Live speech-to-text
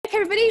Okay,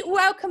 everybody,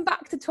 welcome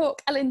back to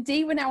Talk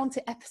L&D. We're now on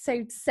to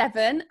episode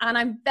 7, and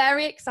I'm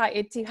very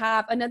excited to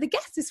have another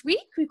guest this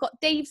week. We've got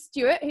Dave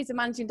Stewart, who's the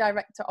Managing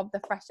Director of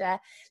the Fresh Air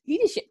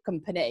Leadership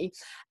Company,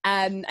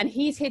 and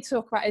he's here to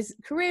talk about his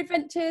career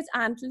adventures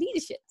and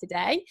leadership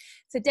today.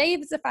 So Dave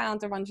is the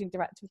founder and Managing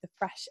Director of the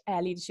Fresh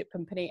Air Leadership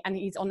Company, and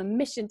he's on a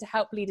mission to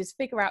help leaders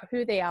figure out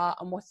who they are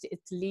and what it is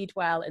to lead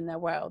well in their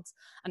worlds,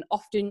 and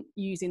often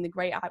using the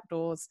great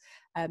outdoors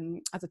as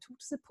a tool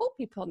to support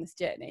people on this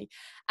journey.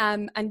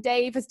 And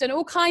Dave has done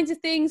all kinds of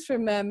things,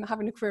 from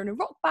having a career in a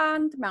rock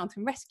band,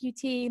 mountain rescue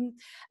team,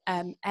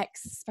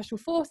 ex-special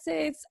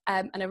forces,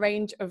 and a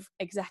range of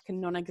exec and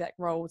non-exec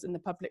roles in the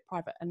public,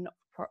 private and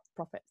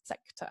not-for-profit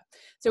sector.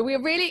 So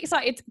we're really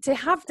excited to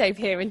have Dave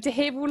here and to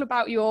hear all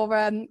about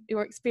your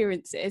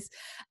experiences.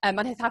 And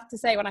I have to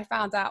say, when I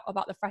found out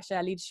about the Fresh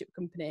Air Leadership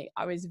Company,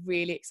 I was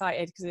really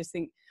excited, because I just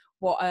think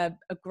what a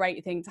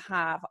great thing to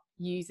have,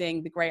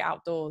 using the great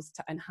outdoors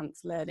to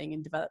enhance learning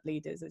and develop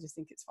leaders. I just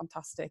think it's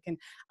fantastic. And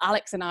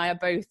Alex and I are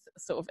both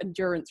sort of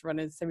endurance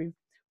runners, so we're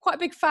quite a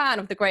big fan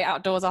of the great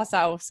outdoors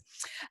ourselves.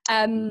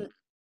 So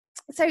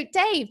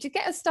Dave, to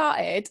get us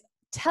started,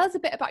 tell us a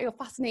bit about your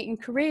fascinating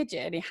career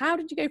journey. How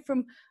did you go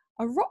from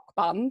a rock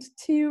band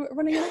to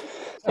running a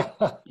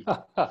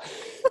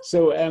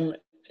So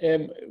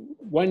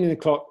winding the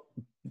clock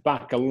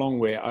back a long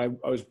way, I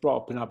was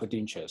brought up in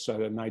Aberdeenshire,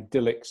 so an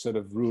idyllic sort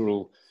of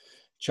rural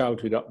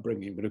childhood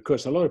upbringing. But of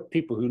course, a lot of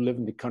people who live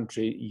in the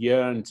country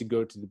yearn to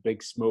go to the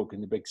big smoke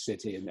in the big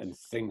city, and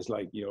things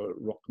like,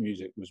 rock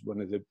music was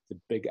one of the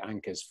big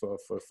anchors for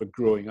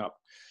growing up.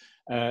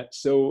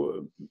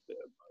 So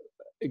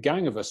a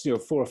gang of us, 4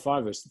 or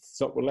 5 of us,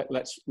 thought, well,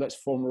 let's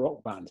form a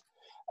rock band.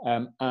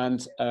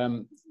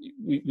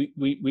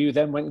 We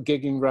then went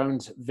gigging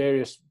around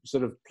various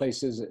sort of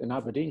places in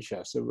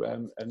Aberdeenshire. So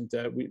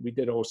we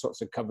did all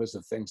sorts of covers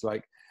of things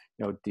like,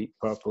 Deep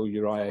Purple,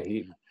 Uriah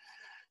Heep,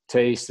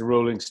 Taste, the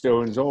Rolling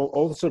Stones,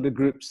 all the sort of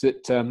groups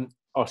that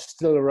are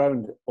still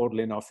around,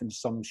 oddly enough, in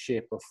some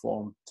shape or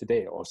form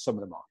today, or some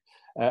of them are.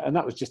 And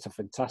that was just a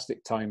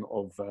fantastic time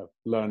of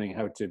learning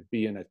how to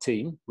be in a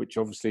team, which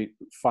obviously,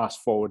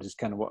 fast forward, is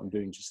kind of what I'm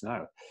doing just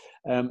now.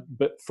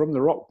 But from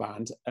the rock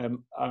band,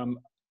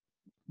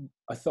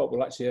 I thought,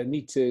 well, actually, I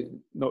need to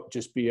not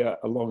just be a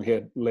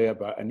long-haired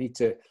layabout. I need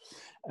to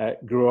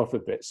grow up a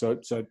bit. So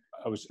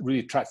I was really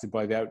attracted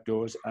by the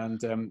outdoors,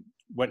 and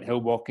went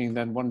hill walking.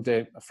 Then one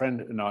day, a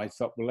friend and I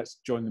thought, well, let's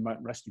join the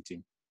mountain rescue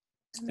team.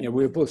 We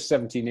were both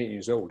 17, 18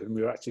 years old, and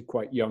we were actually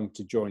quite young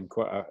to join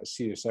quite a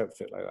serious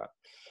outfit like that.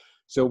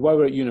 So while we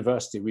were at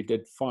university, we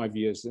did 5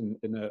 years in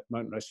a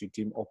mountain rescue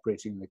team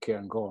operating in the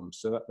Cairngorms.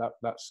 So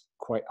that's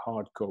quite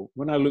hardcore.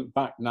 When I look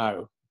back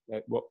now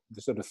at what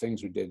the sort of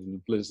things we did in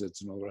the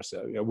blizzards and all the rest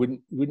of it, I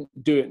wouldn't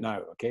do it now,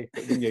 okay?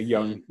 But when you're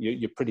young,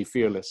 you're pretty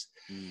fearless.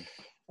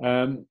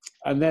 And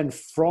then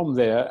from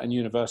there and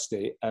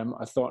university,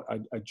 I thought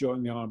I'd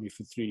join the army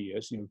for 3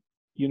 years,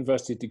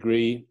 university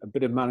degree, a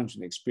bit of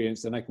management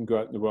experience, then I can go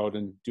out in the world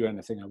and do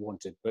anything I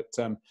wanted. But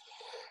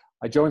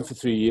I joined for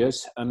 3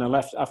 years, and I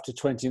left after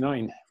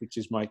 29, which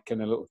is my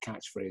kind of little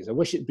catchphrase. I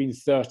wish it'd been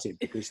 30,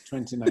 because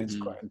 29 is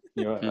quite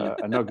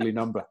an ugly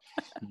number.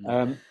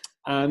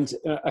 And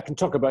I can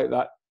talk about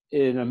that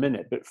in a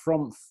minute, but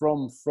from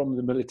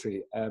the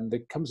military, there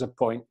comes a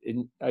point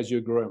as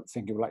you grow up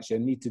thinking, well, actually, I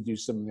need to do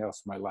something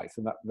else in my life.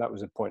 And that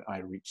was a point I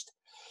reached.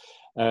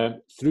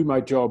 Through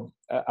my job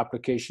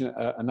application,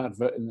 an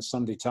advert in the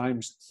Sunday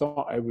Times,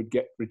 thought I would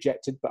get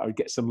rejected, but I would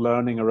get some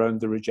learning around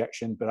the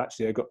rejection. But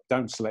actually, I got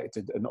down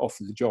selected and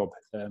offered the job,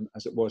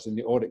 as it was in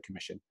the Audit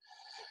Commission.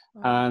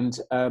 Wow. And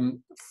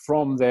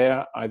from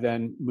there, I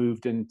then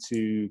moved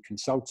into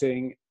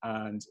consulting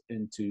and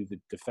into the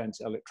defence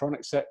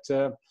electronics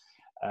sector.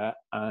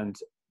 And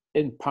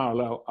in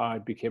parallel, I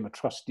became a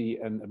trustee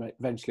and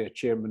eventually a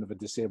chairman of a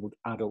disabled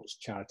adults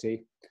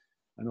charity,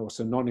 and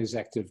also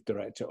non-executive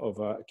director of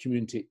a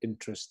community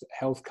interest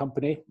health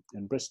company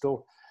in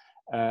Bristol.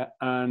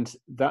 And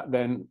that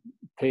then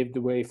paved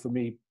the way for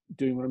me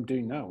doing what I'm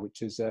doing now,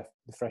 which is the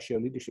Fresh Air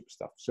Leadership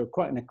stuff. So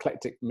quite an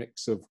eclectic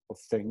mix of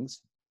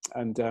things,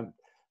 and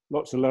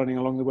lots of learning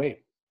along the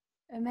way.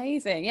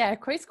 Amazing. Yeah,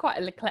 it's quite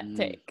an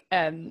eclectic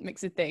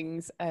mix of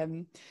things.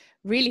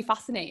 Really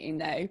fascinating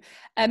though.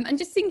 And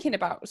just thinking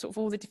about sort of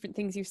all the different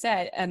things you've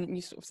said,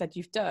 you sort of said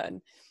you've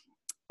done.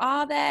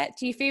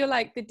 Do you feel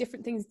like the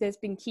different things, there's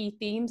been key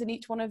themes in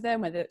each one of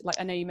them? Whether, like,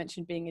 I know you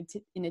mentioned being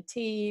in a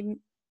team,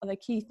 are there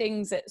key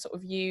things that sort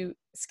of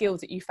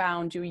skills that you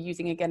found you were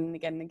using again and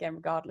again and again,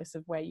 regardless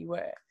of where you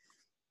were?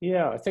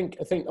 Yeah, I think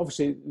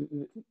obviously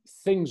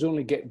things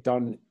only get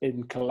done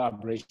in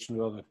collaboration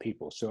with other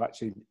people. So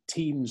actually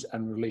teams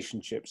and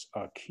relationships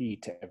are key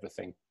to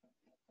everything.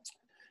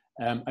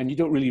 And you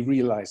don't really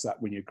realize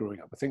that when you're growing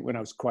up. I think when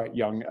I was quite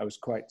young, I was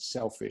quite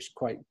selfish,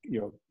 quite,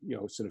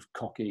 sort of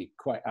cocky,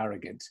 quite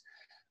arrogant.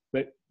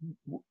 But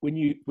when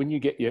you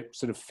get your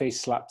sort of face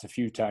slapped a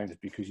few times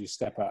because you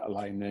step out of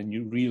line, and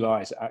you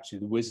realize actually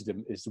the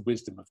wisdom is the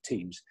wisdom of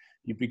teams,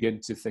 you begin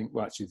to think,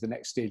 well, actually the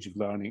next stage of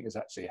learning is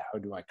actually, how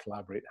do I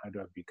collaborate? How do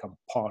I become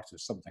part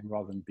of something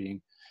rather than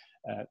being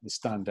the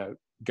standout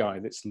guy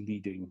that's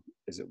leading,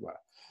 as it were.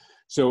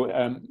 So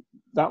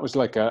that was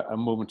like a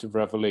moment of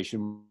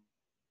revelation.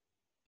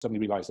 Suddenly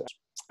realized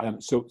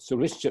that. So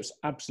relationships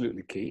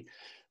absolutely key.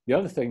 The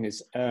other thing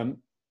is the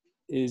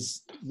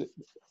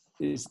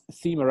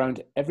theme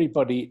around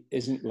everybody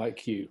isn't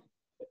like you.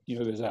 You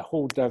know, there's a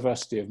whole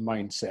diversity of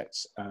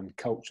mindsets and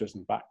cultures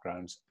and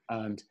backgrounds,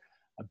 and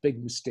a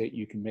big mistake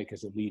you can make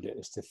as a leader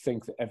is to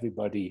think that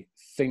everybody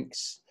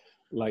thinks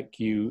like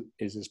you,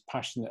 is as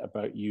passionate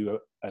about you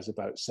as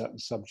about certain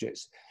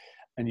subjects.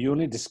 And you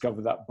only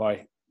discover that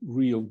by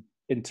real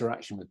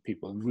interaction with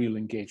people and real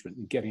engagement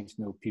and getting to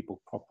know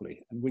people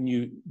properly. And when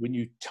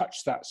you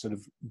touch that sort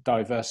of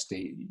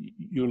diversity,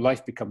 your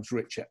life becomes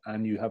richer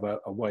and you have a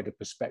wider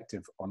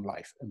perspective on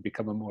life and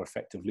become a more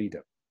effective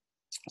leader.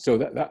 So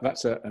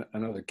that's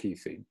another key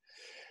theme.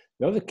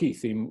 The other key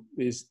theme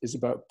is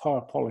about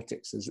power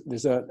politics.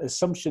 There's an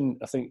assumption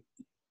I think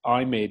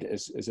I made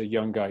as a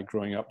young guy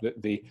growing up,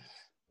 that the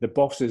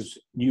bosses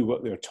knew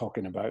what they were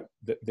talking about,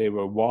 that they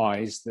were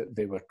wise, that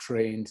they were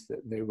trained,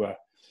 that they were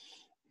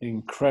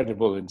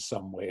incredible in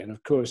some way. And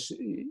of course,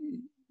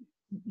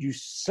 you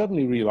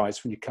suddenly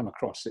realize when you come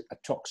across a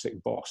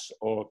toxic boss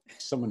or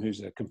someone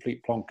who's a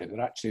complete plonker, that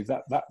actually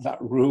that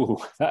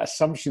rule, that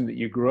assumption that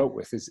you grew up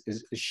with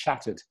is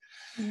shattered.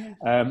 Yeah.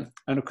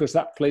 And of course,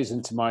 that plays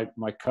into my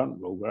current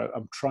role, where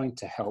I'm trying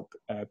to help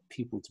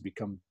people to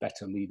become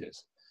better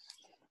leaders.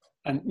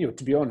 And, you know,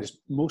 to be honest,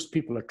 most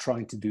people are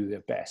trying to do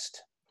their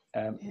best.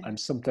 And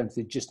sometimes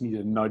they just need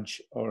a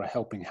nudge or a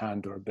helping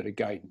hand or a bit of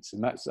guidance.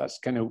 And that's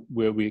kind of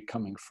where we're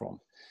coming from.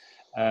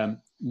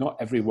 Not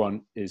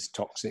everyone is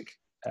toxic.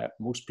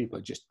 Most people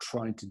are just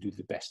trying to do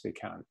the best they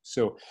can.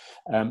 So,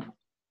 and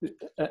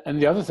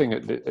the other thing,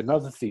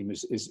 another theme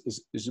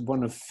is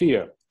one of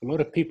fear. A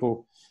lot of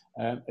people,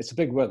 it's a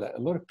big word,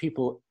 a lot of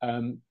people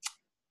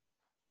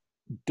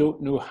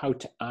don't know how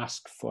to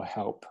ask for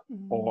help,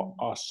 or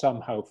are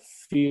somehow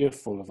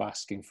fearful of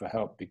asking for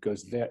help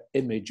because their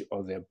image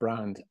or their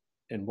brand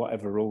in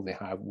whatever role they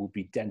have will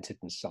be dented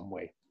in some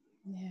way.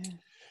 Yeah.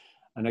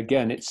 And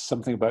again, it's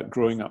something about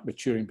growing up,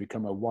 maturing,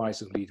 become a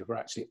wiser leader. We're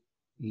actually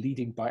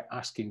leading by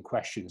asking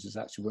questions is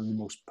actually one of the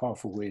most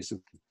powerful ways of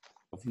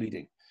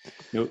leading.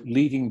 You know,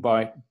 leading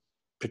by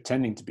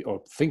pretending to be, or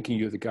thinking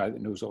you're the guy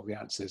that knows all the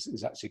answers,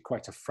 is actually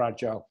quite a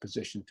fragile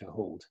position to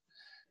hold.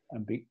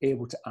 And being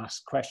able to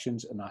ask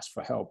questions and ask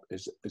for help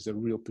is a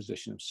real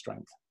position of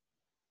strength.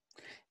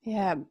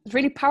 Yeah, it's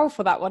really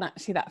powerful, that one,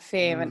 actually, that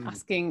fear and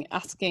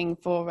asking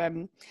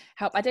for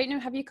help. I don't know,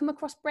 have you come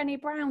across Brené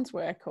Brown's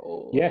work at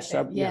all? Yes,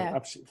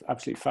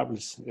 absolutely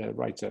fabulous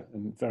writer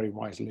and very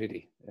wise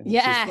lady. And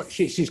yes.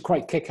 She's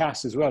quite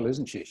kick-ass as well,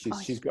 isn't she?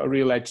 She's got a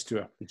real edge to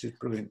her, which is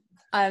brilliant.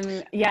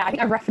 Yeah, I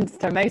think I've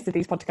referenced her most of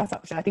these podcasts,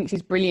 actually. I think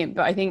she's brilliant,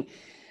 but I think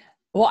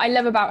what I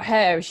love about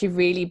her, she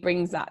really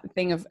brings that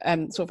thing of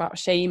sort of about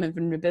shame and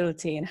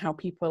vulnerability, and how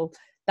people,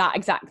 that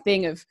exact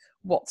thing of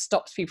what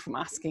stops people from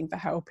asking for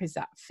help is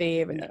that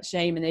fear and that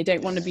shame, and they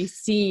don't want to be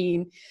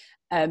seen.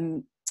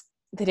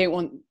 They don't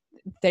want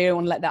to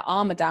let their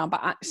armor down,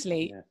 but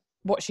actually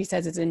what she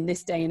says is, in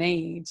this day and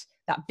age,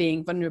 that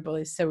being vulnerable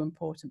is so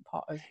important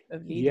part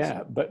of leadership.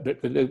 Yeah, but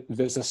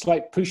there's a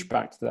slight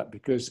pushback to that,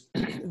 because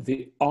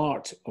the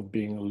art of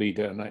being a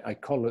leader, and I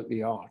call it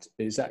the art,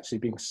 is actually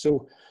being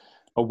so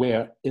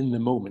aware in the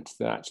moment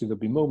that actually there'll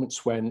be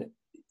moments when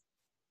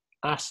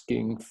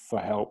asking for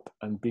help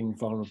and being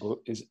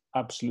vulnerable is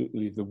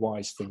absolutely the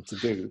wise thing to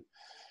do.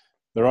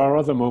 There are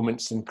other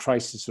moments in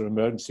crisis or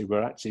emergency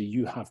where actually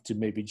you have to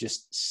maybe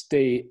just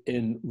stay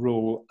in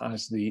role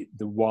as the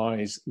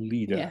wise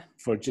leader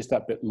for just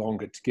that bit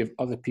longer, to give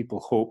other people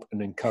hope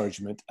and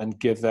encouragement and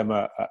give them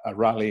a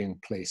rallying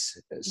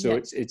place. So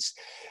it's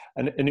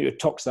and it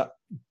talks that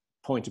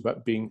point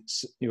about being,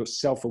 you know,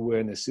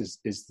 self-awareness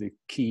is the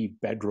key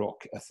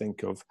bedrock, I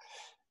think, of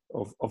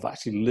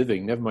actually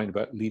living, never mind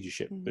about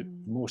leadership. But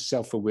the more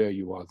self-aware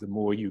you are, the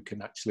more you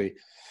can actually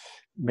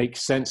make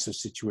sense of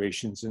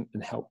situations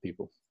and help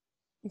people.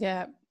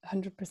 Yeah,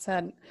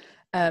 100%.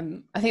 I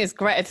think it's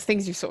great. It's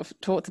things you've sort of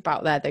talked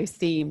about there, those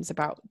themes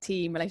about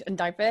team relation and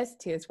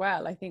diversity as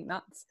well. I think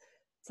that's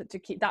such a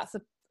key, that's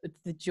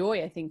the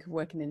joy, I think, of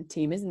working in a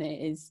team, isn't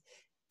it? Is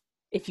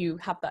if you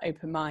have that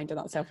open mind and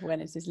that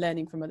self-awareness, is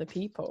learning from other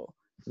people.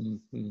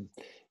 Mm-hmm.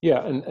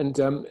 Yeah,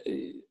 and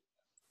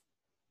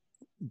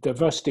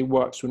diversity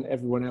works when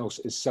everyone else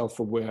is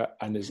self-aware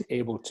and is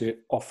able to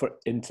offer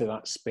into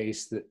that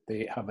space that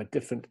they have a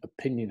different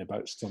opinion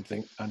about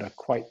something and are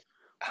quite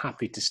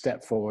happy to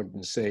step forward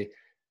and say,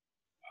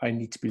 I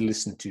need to be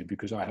listened to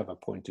because I have a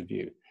point of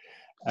view.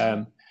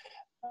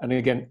 And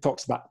again, it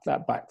talks about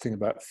that back thing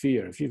about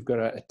fear. If you've got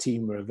a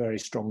team or a very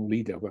strong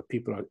leader where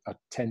people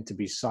tend to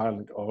be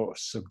silent or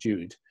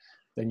subdued,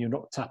 then you're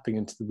not tapping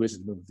into the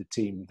wisdom of the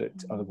team that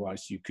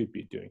otherwise you could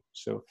be doing.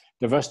 So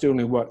diversity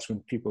only works when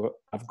people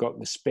have got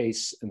the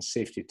space and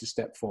safety to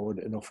step forward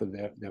and offer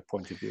their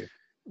point of view.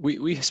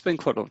 We spend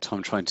quite a lot of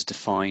time trying to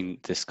define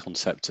this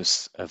concept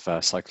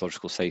of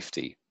psychological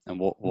safety and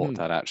what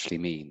that actually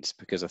means,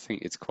 because I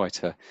think it's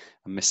quite a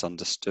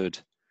misunderstood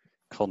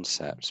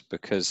concept,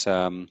 because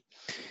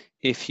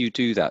if you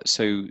do that,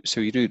 so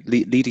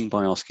leading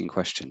by asking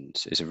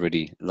questions is a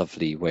really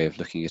lovely way of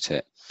looking at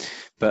it.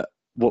 But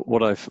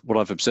what I've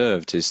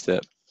observed is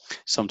that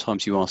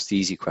sometimes you ask the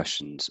easy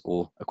questions,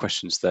 or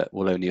questions that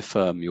will only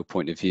affirm your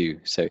point of view.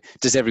 So,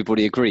 does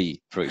everybody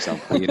agree? For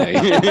example,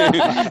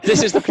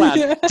 this is the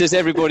plan. Does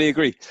everybody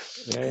agree?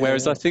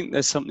 Whereas I think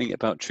there's something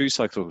about true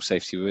psychological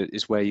safety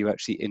is where you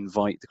actually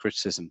invite the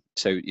criticism.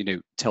 So,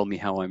 tell me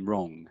how I'm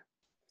wrong.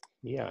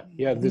 Yeah.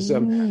 There's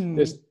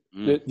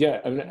yeah,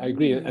 I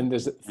agree. And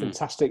there's a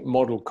fantastic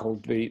model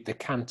called the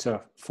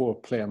Cantor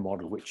 4-player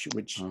model, which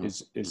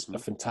is a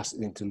fantastic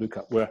thing to look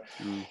at, where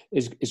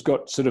it's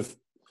got sort of,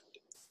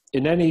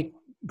 in any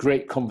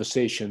great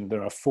conversation,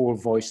 there are 4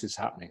 voices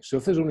happening. So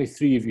if there's only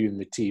 3 of you in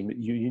the team,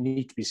 you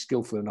need to be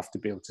skillful enough to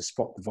be able to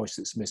spot the voice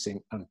that's missing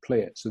and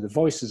play it. So the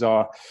voices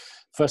are,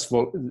 first of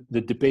all,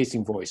 the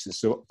debating voices.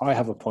 So I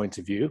have a point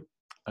of view,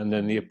 and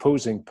then the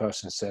opposing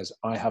person says,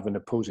 I have an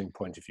opposing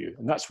point of view.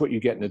 And that's what you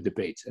get in a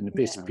debate. And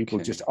basically people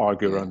just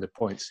argue around the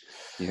points.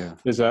 Yeah.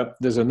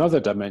 There's another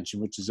dimension,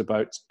 which is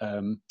about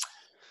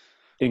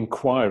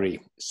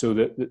inquiry. So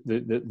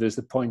there's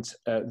the point,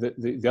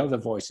 the other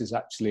voice is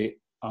actually,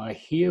 I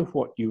hear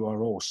what you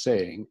are all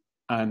saying,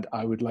 and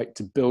I would like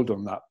to build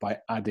on that by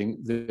adding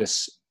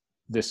this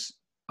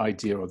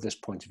idea or this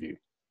point of view.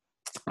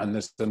 And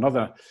there's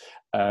another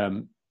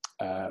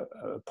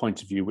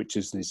point of view, which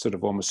is the sort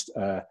of almost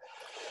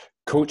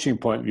coaching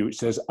point of view, which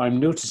says, I'm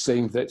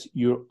noticing that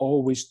you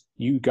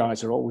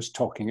guys are always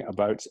talking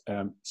about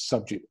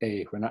subject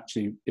A, when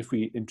actually, if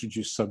we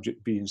introduce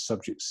subject B and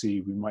subject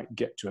C, we might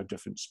get to a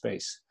different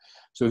space.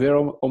 So they're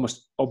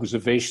almost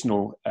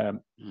observational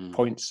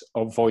points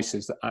of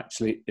voices that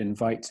actually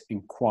invite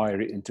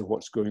inquiry into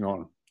what's going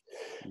on.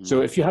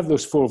 So if you have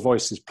those 4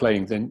 voices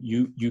playing, then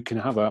you can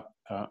have a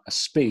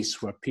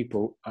space where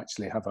people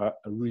actually have a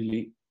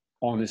really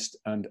honest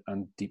and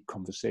deep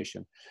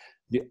conversation.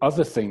 The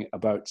other thing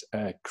about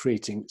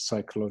creating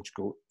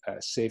psychological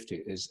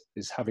safety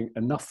is having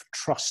enough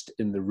trust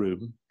in the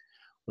room,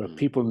 where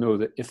people know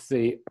that if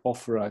they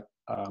offer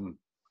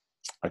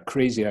a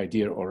crazy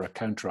idea or a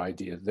counter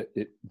idea, that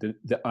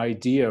the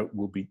idea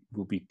will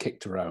be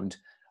kicked around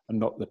and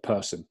not the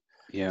person.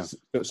 Yeah, so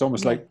it's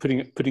almost like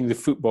putting the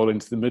football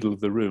into the middle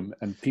of the room,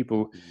 and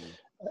people.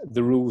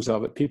 The rules are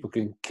that people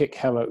can kick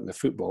hell out of the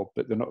football,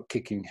 but they're not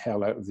kicking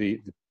hell out of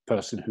the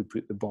person who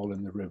put the ball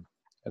in the room.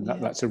 And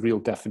that's a real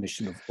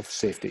definition of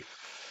safety.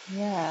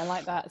 Yeah, I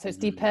like that. So it's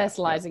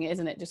depersonalizing it,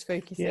 isn't it? Just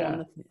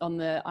focusing on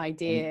the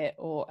idea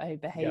or a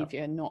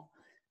behavior, not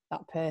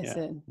that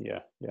person. Yeah.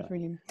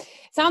 Really.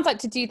 Sounds like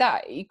to do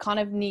that, you kind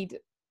of need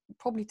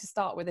probably to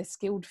start with a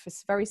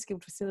very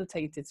skilled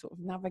facilitator to sort of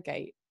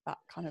navigate that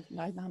kind of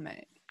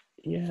dynamic.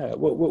 Yeah,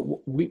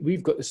 well,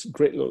 we've got this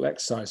great little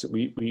exercise that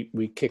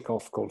we kick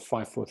off called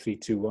 5, 4, 3,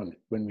 2, 1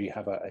 when we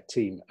have a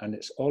team, and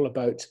it's all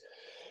about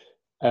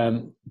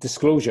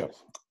disclosure.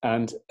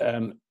 And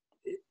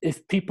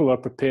if people are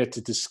prepared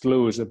to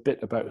disclose a bit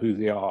about who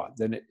they are,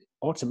 then it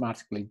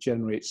automatically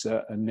generates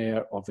an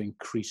air of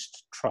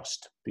increased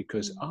trust,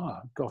 because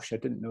gosh, I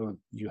didn't know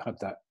you had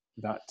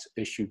that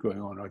issue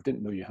going on, or I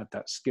didn't know you had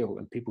that skill,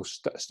 and people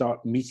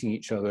start meeting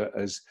each other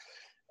as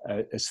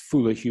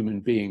fuller human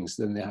beings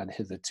than they had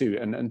hitherto.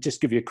 And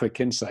just give you a quick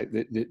insight,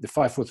 the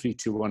 5, 4, 3,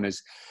 2, 1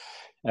 is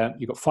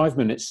you've got 5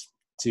 minutes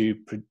to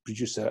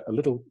produce a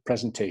little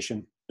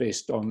presentation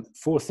based on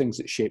 4 things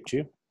that shaped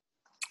you,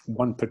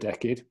 1 per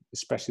decade,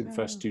 especially the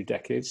first 2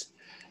 decades,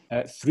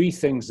 3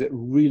 things that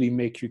really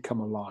make you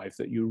come alive,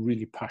 that you're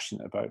really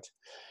passionate about,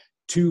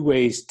 2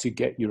 ways to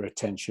get your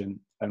attention,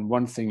 and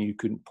 1 thing you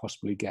couldn't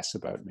possibly guess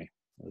about me.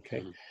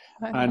 Okay.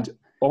 And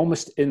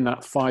almost in that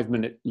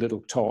 5-minute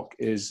little talk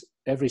is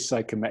every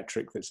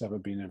psychometric that's ever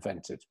been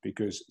invented,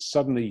 because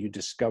suddenly you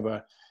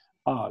discover,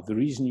 the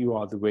reason you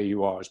are the way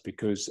you are is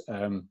because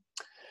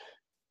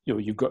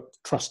you've got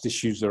trust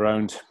issues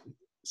around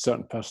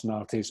certain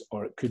personalities,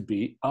 or it could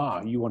be,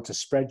 you want a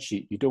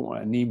spreadsheet, you don't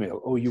want an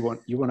email. Oh, you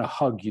want a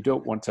hug, you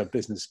don't want a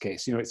business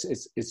case.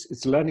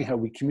 It's learning how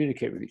we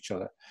communicate with each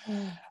other.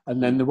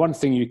 And then the one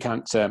thing you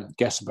can't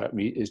guess about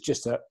me is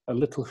just a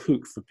little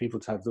hook for people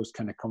to have those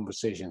kind of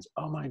conversations.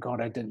 Oh my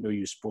God, I didn't know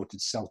you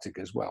supported Celtic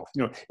as well.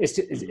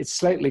 It's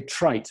slightly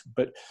trite,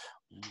 but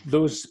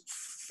those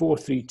 4,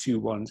 3, 2,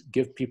 1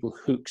 give people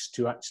hooks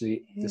to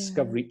actually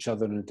discover each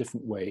other in a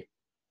different way,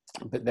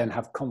 but then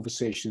have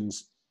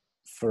conversations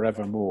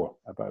forevermore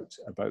about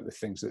the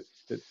things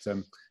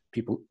that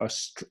people are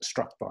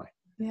struck by.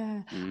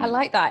 I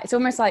like that. It's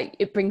almost like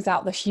it brings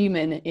out the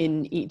human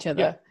in each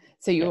other.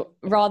 So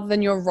rather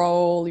than your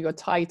role, your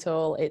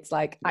title, it's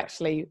like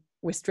actually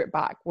we're stripped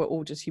back, we're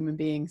all just human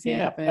beings.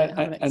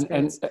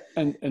 And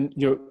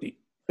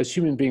as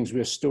human beings,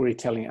 we're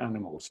storytelling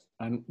animals,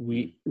 and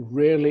we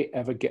rarely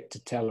ever get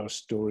to tell our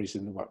stories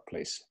in the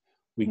workplace.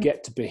 We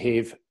get to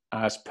behave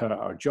as per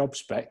our job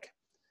spec,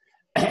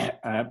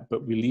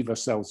 but we leave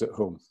ourselves at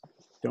home,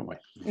 don't we?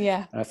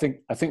 Yeah. And I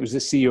think it was the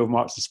CEO of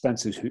Marks and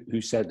Spencer who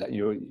said that.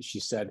 She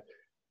said,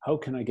 "How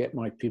can I get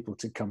my people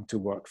to come to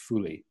work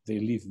fully? They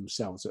leave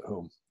themselves at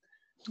home."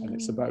 And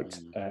it's about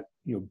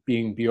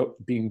being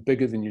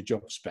bigger than your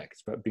job spec.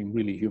 It's about being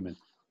really human.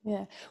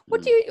 Yeah.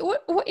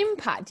 What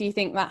impact do you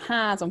think that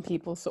has on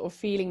people sort of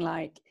feeling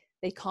like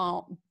they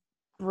can't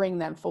bring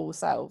their full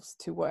selves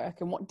to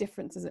work? And what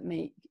difference does it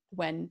make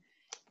when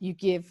you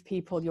give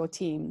people, your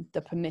team,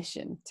 the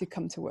permission to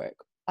come to work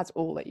as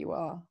all that you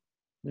are?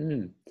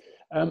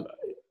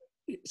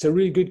 It's a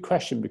really good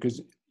question,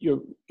 because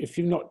if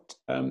you're not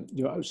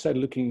you're outside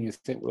looking, you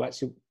think, well,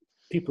 actually,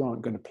 people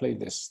aren't going to play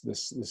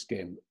this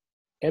game.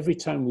 Every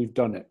time we've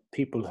done it,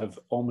 people have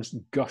almost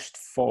gushed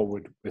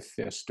forward with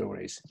their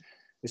stories.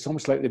 It's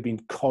almost like they've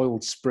been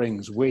coiled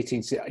springs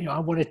waiting to say, I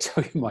want to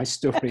tell you my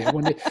story. I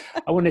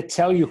want to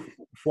tell you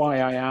why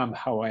I am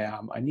how I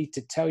am. I need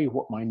to tell you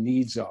what my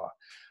needs are.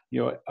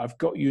 I've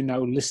got you now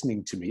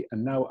listening to me,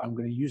 and now I'm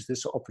going to use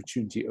this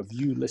opportunity of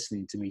you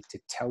listening to me to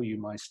tell you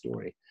my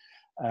story.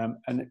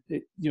 And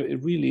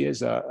it really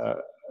is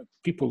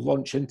people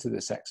launch into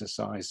this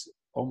exercise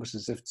almost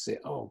as if to say,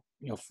 for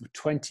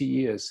 20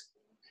 years,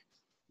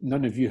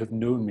 none of you have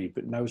known me,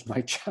 but now's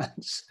my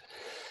chance.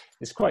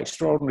 It's quite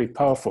extraordinarily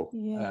powerful.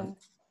 Yeah.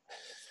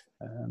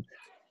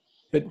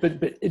 But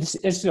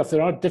it's enough.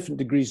 There are different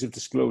degrees of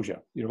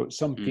disclosure.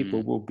 Some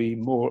people will be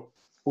more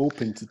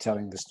open to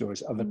telling the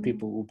stories. Other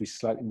people will be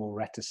slightly more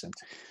reticent.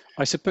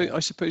 I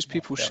suppose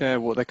people share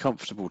what they're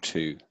comfortable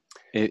to.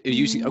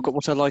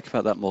 What I like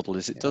about that model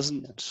is it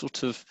doesn't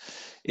sort of.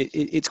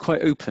 It's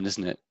quite open,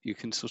 isn't it? You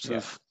can sort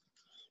of.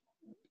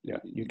 Yeah,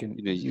 you can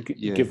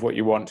give what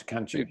you want,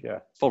 can't you? Yeah,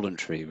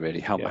 voluntary, really.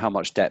 How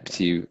much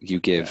depth you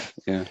give.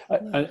 Yeah.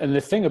 And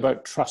the thing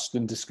about trust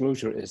and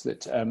disclosure is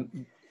that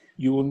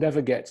you will never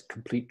get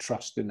complete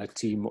trust in a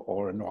team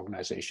or an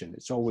organization.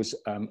 It's always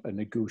a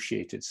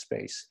negotiated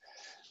space.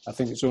 I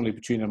think it's only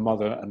between a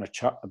mother and a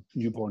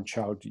newborn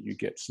child that you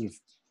get sort of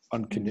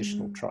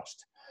unconditional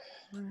trust.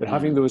 But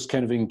having those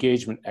kind of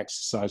engagement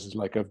exercises,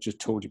 like I've just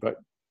told you about,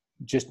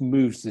 just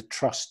moves the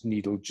trust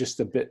needle just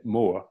a bit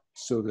more,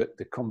 so that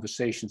the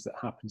conversations that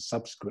happen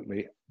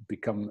subsequently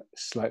become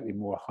slightly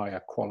more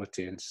higher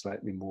quality and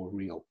slightly more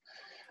real.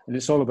 And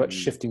it's all about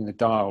shifting the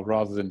dial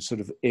rather than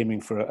sort of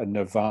aiming for a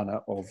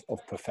nirvana of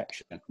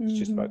perfection. It's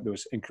just about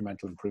those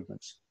incremental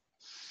improvements.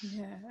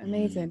 Yeah,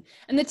 amazing.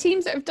 And the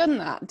teams that have done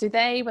that, do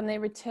they, when they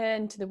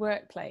return to the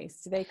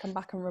workplace, do they come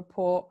back and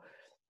report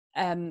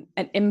an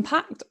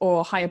impact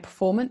or higher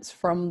performance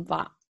from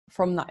that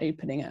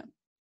opening up?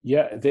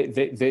 Yeah,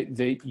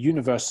 they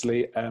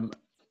universally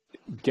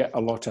get a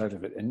lot out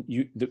of it, and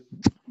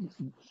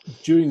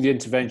during the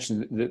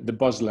intervention, the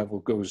buzz level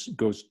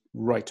goes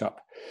right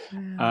up,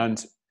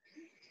 and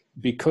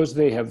because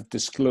they have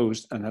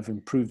disclosed and have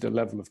improved the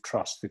level of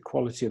trust, the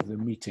quality of the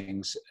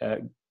meetings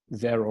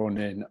thereon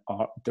in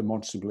are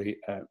demonstrably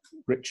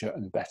richer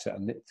and better,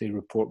 and they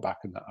report back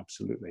on that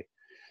absolutely.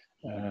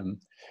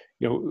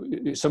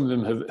 Some of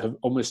them have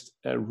almost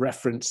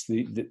referenced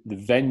the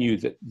venue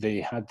that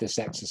they had this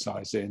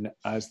exercise in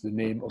as the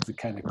name of the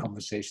kind of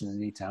conversation they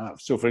need to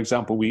have. So, for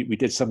example, we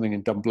did something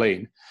in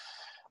Dunblane,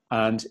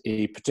 and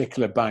a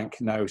particular bank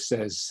now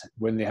says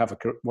when they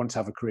want to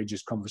have a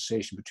courageous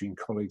conversation between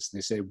colleagues,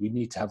 they say, we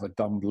need to have a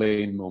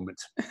Dunblane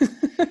moment.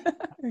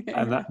 Okay.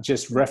 And that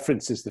just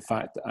references the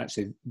fact that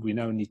actually we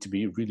now need to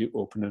be really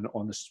open and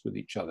honest with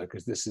each other,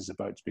 because this is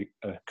about to be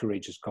a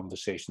courageous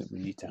conversation that we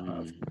need to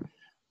have.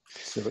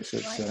 So it's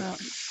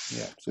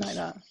like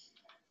that.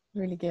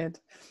 Really good.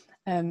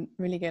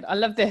 Really good. I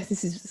love this.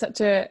 This is such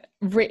a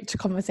rich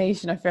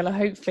conversation. I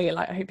hope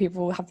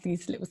people will have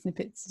these little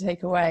snippets to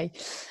take away.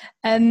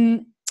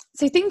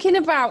 So thinking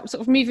about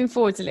sort of moving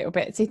forwards a little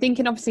bit. So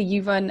thinking, obviously,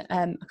 you've run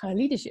a kind of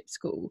leadership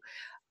school.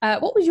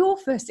 What was your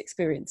first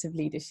experience of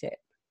leadership?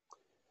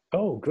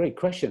 Oh, great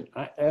question.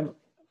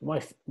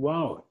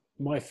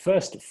 My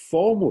first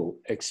formal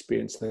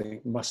experience, I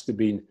think, must have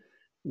been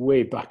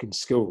way back in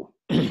school,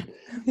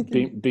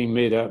 being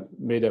made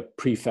a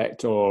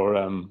prefect or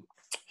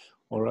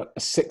a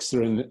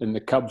sixer in the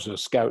Cubs or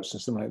Scouts or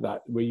something like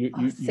that, where you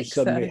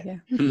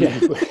suddenly,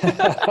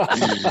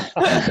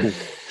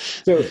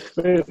 so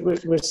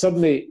where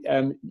suddenly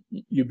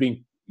you've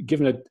been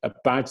given a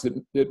badge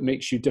that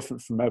makes you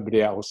different from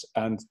everybody else,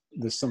 and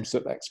there's some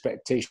sort of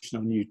expectation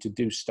on you to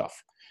do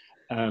stuff.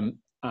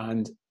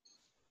 And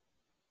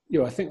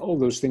I think all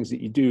those things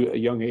that you do at a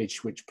young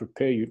age, which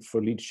prepare you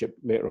for leadership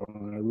later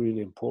on, are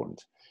really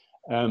important.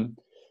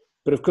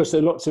 But of course,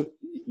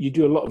 you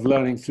do a lot of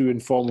learning through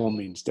informal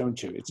means,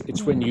 don't you?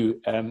 It's when you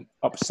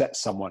upset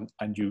someone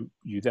and you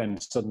then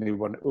suddenly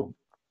wonder, oh,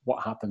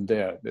 what happened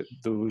there? That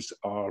those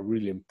are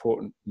really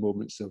important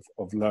moments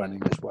of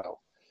learning as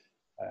well.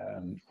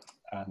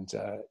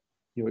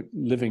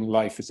 Living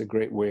life is a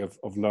great way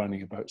of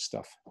learning about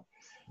stuff.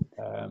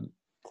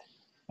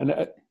 And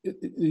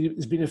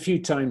there's been a few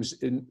times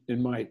in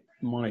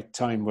my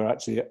time where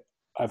actually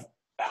I've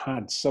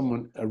had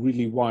a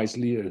really wise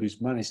leader who's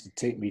managed to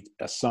take me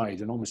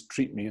aside and almost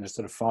treat me in a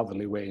sort of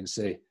fatherly way and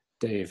say,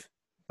 Dave,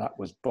 that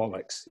was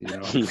bollocks. No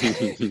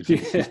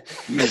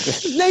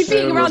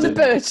beating around the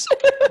bush.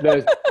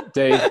 No,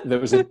 Dave,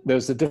 there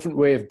was a different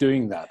way of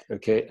doing that,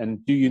 okay?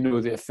 And do you know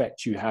the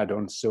effect you had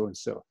on so and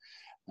so?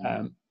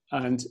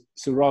 And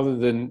so rather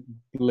than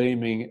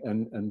blaming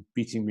and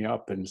beating me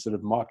up and sort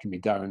of marking me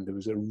down, there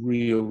was a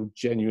real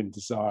genuine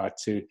desire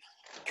to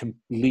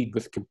lead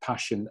with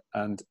compassion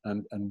and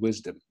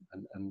wisdom.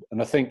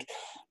 And I think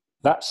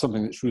that's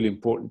something that's really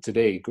important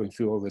today, going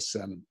through all this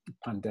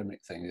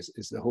pandemic thing,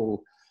 is the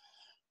whole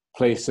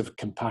place of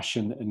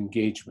compassion and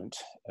engagement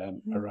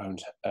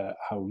around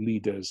how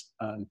leaders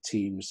and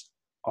teams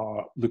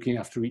are looking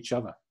after each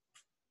other.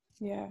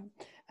 Yeah,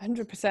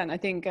 100%. I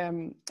think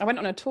I went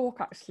on a talk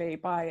actually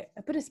by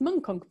a Buddhist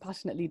monk on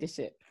compassionate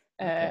leadership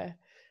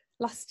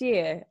last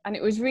year, and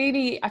it was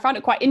really, I found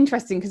it quite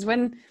interesting, because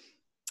when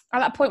at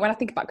that point when I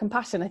think about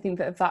compassion, I think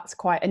that that's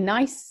quite a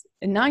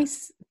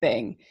nice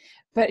thing.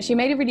 But she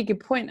made a really good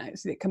point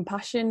actually, that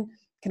compassion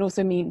can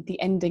also mean the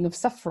ending of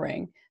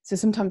suffering. So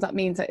sometimes that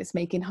means that it's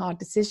making hard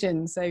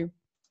decisions. So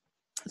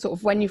sort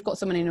of when you've got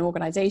someone in an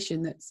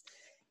organization that's,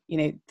 you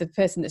know, the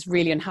person that's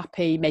really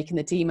unhappy, making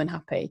the team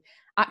unhappy,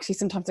 actually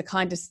sometimes the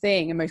kindest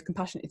thing and most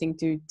compassionate thing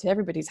to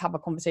everybody is have a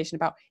conversation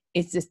about,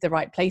 is this the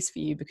right place for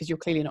you? Because you're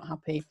clearly not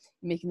happy,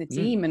 making the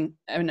team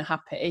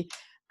unhappy.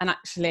 And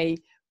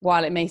actually,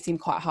 while it may seem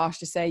quite harsh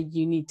to say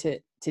you need to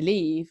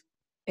leave,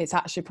 it's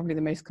actually probably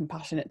the most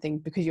compassionate thing,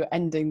 because you're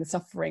ending the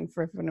suffering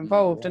for everyone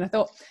involved. And I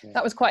thought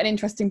that was quite an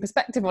interesting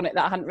perspective on it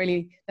that I hadn't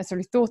really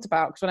necessarily thought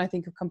about, because when I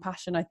think of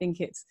compassion, I think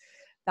it's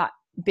that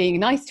being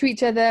nice to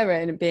each other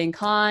and being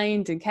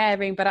kind and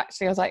caring. But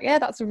actually I was like, yeah,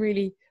 that's a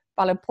really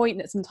valid point,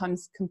 that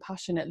sometimes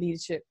compassionate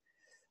leadership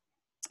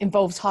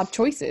involves hard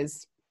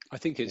choices. I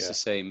think it's the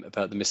same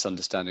about the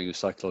misunderstanding of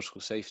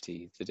psychological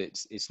safety, that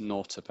it's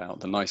not about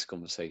the nice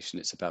conversation,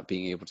 it's about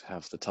being able to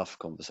have the tough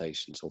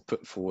conversations or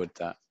put forward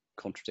that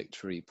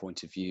contradictory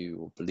point of view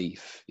or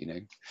belief, you know.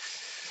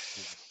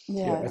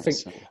 I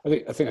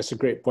think that's a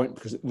great point,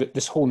 because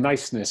this whole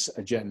niceness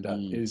agenda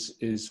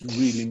is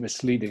really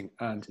misleading.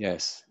 And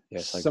yes,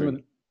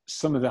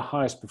 some of the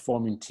highest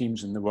performing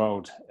teams in the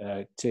world,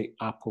 take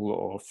Apple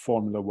or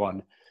Formula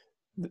One,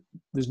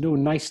 there's no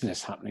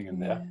niceness happening in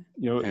there.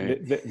 You know,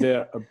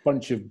 they're a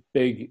bunch of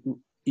big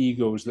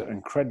egos that are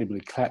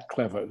incredibly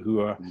clever,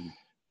 who are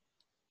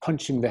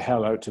punching the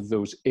hell out of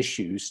those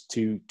issues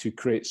to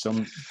create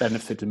some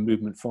benefit and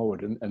movement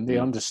forward. And they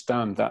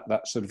understand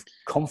that sort of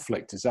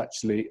conflict is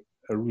actually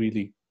a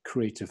really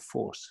creative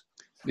force.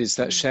 It's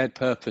that shared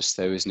purpose,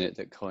 though, isn't it,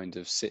 that kind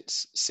of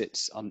sits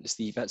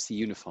that's the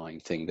unifying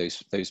thing,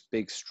 those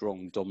big,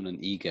 strong,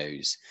 dominant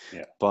egos,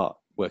 but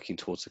working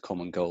towards a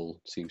common goal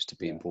seems to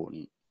be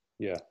important.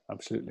 Yeah,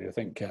 absolutely. I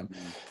think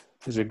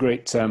there's a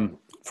great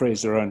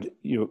phrase around,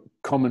 you know,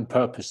 common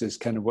purpose is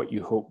kind of what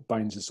you hope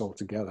binds us all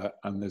together,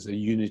 and there's a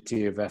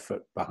unity of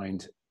effort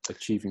behind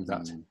achieving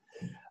that.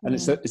 And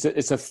it's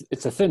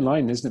a thin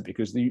line, isn't it?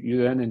 Because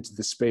you then into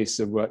the space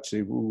of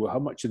actually, how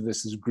much of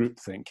this is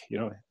groupthink? You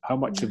know, how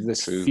much of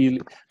this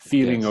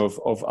feeling of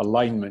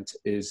alignment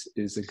is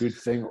a good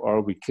thing, or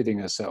are we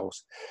kidding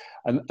ourselves?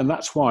 And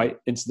that's why,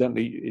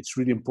 incidentally, it's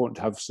really important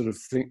to have sort of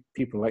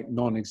people like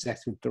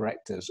non-executive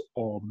directors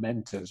or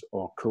mentors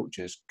or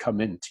coaches come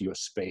into your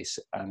space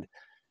and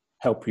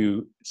help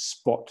you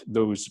spot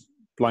those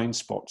blind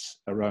spots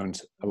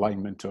around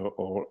alignment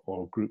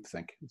or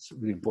groupthink. It's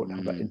really important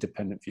to have that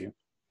independent view.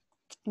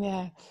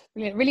 Yeah,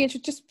 really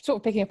interesting. Just sort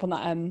of picking up on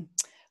that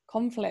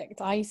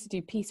conflict. I used to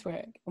do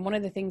piecework, and one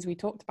of the things we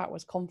talked about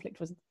was conflict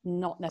was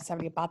not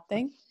necessarily a bad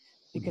thing,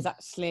 because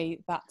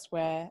actually that's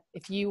where,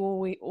 if you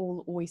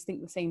always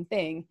think the same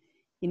thing,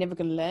 you're never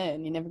going to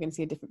learn. You're never going to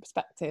see a different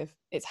perspective.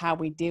 It's how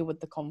we deal with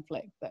the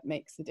conflict that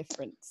makes the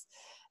difference.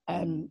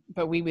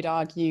 But we would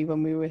argue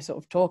when we were sort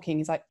of talking,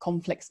 is like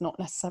conflict's not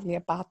necessarily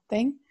a bad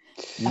thing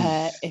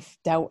if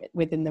dealt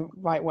with in the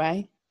right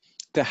way.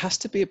 There has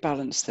to be a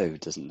balance, though,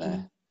 doesn't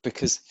there?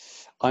 Because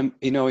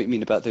you know what I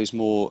mean about those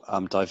more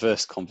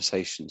diverse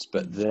conversations,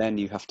 but then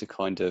you have to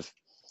kind of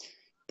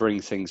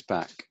bring things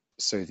back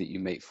so that you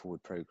make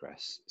forward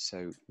progress.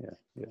 So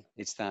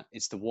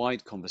it's the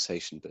wide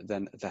conversation, but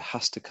then there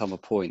has to come a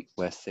point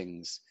where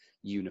things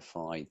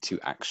unify to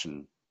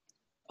action.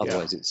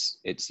 Otherwise,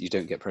 it's you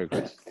don't get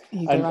progress.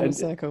 You go around in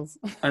circles.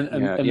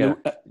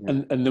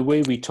 And the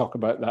way we talk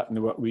about that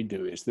and what we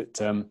do is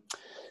that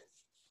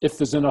if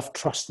there's enough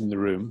trust in the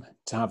room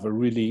to have a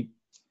really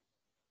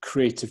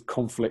creative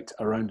conflict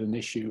around an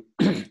issue,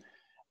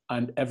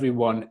 and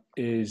everyone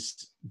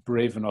is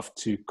brave enough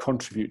to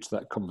contribute to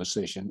that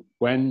conversation,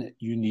 when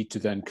you need to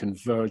then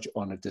converge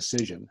on a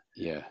decision,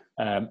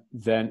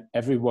 then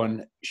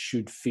everyone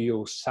should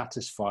feel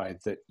satisfied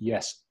that,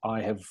 yes, I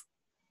have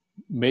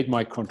made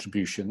my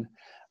contribution,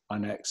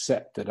 and I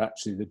accept that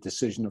actually the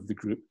decision of the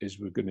group is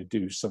we're going to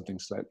do something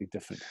slightly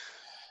different.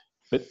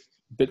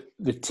 But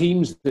the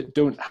teams that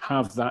don't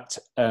have that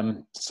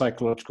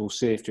psychological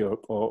safety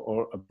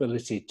or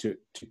ability to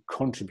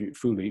contribute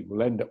fully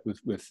will end up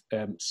with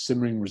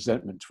simmering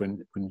resentment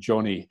when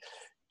Johnny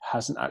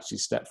hasn't actually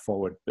stepped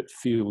forward but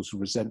feels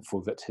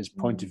resentful that his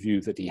point of view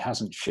that he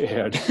hasn't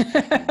shared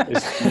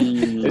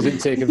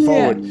isn't taken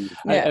forward.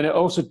 And it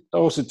also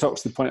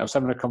talks to the point. I was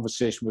having a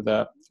conversation with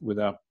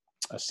a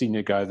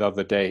senior guy the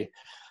other day,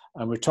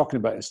 And we're talking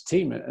about his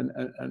team.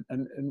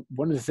 And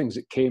one of the things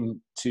that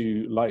came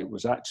to light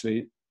was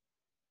actually,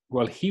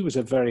 well, he was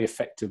a very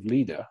effective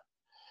leader.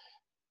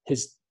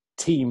 His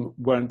team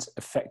weren't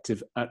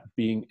effective at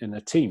being in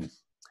a team.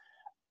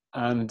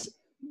 And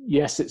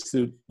yes, it's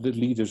the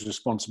leader's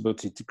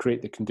responsibility to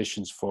create the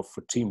conditions for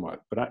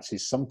teamwork, but actually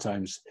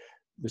sometimes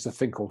there's a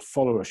thing called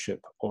followership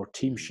or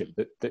teamship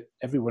that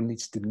everyone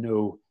needs to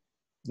know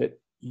that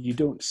you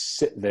don't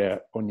sit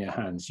there on your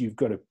hands. You've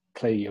got to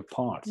play your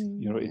part.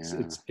 You know,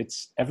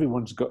 it's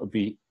everyone's got to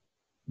be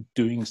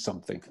doing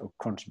something or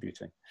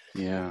contributing.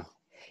 Yeah.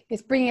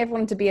 It's bringing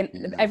everyone to be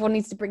everyone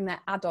needs to bring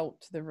their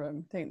adult to the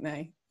room, don't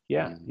they?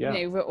 Yeah.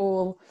 You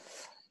know,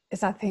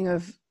 it's that thing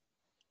of,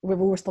 we're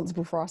all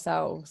responsible for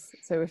ourselves.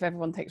 So if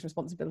everyone takes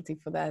responsibility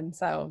for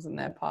themselves and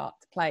their part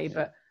to play,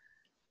 but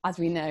as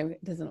we know,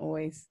 it doesn't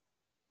always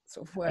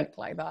sort of work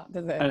like that,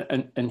 does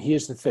it? And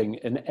here's the thing: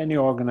 in any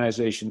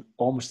organization,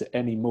 almost at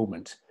any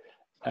moment,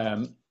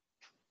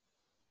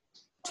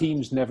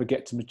 teams never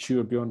get to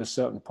mature beyond a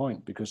certain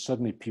point, because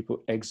suddenly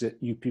people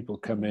exit, new people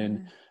come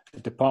in, the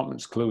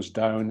departments close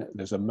down,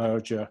 there's a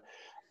merger.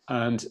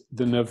 And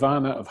the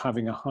nirvana of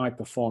having a high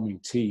performing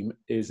team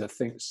is, I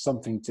think,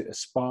 something to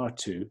aspire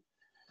to.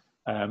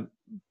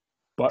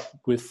 But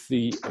with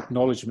the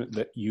acknowledgement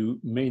that you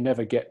may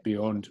never get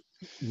beyond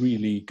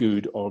really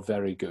good or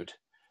very good.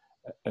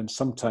 And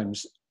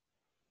sometimes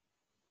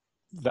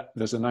that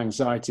there's an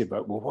anxiety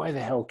about, well, why the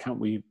hell can't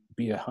we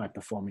be a high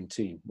performing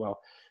team? Well,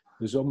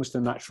 there's almost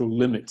a natural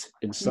limit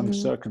in some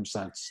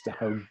circumstances to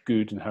how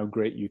good and how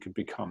great you can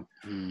become.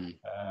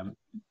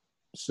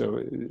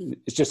 So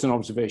it's just an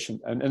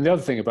observation. And the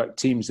other thing about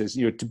teams is,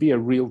 you know, to be a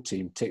real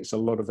team takes a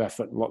lot of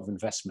effort, a lot of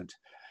investment.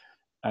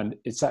 And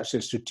it's actually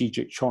a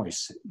strategic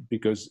choice,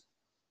 because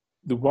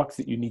the work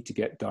that you need to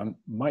get done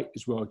might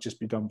as well just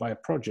be done by a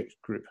project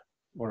group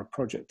or a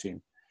project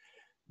team.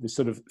 The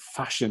sort of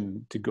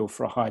fashion to go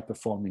for a high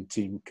performing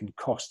team can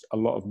cost a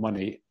lot of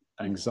money,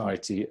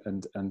 anxiety,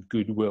 and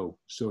goodwill.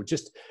 So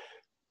just,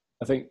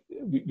 I think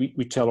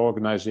we tell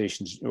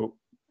organizations, you know,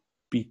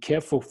 be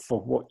careful for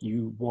what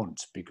you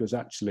want, because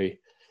actually,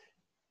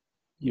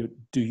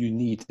 do you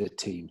need a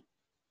team?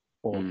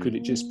 Or could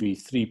it just be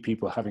 3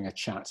 people having a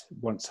chat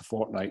once a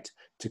fortnight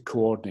to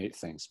coordinate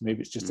things?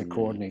 Maybe it's just a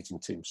coordinating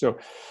team. So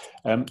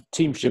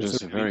teamship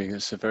is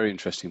it's a very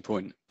interesting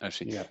point,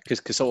 actually.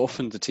 Because so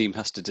often the team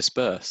has to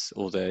disperse,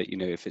 or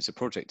if it's a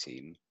project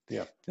team,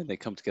 then they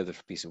come together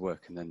for a piece of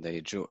work and then they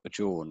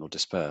adjourn or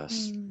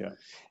disperse.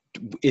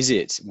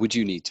 Would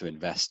you need to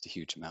invest a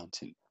huge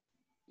amount in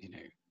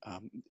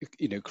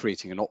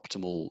creating an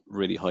optimal,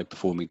 really high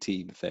performing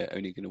team if they're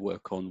only going to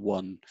work on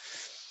one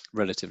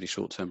relatively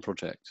short-term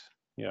project?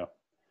 Yeah.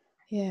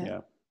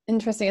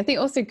 Interesting. I think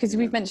also because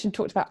we've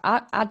talked about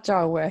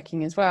agile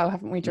working as well,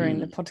 haven't we, during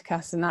the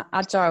podcast? And that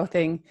agile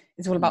thing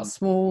is all about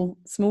small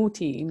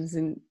teams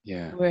and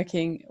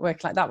working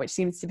like that, which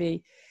seems to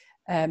be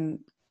something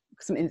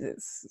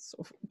that's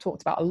sort of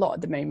talked about a lot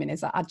at the moment,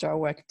 is that agile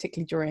work,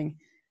 particularly during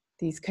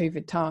these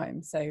COVID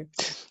times. So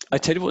I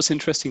tell you what's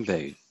interesting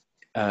though,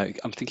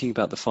 I'm thinking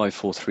about the 5,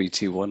 4, 3,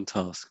 2, 1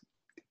 task.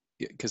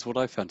 Because what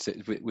I found is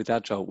with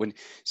agile, when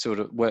sort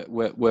of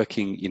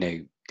working,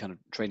 kind of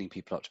training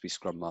people up to be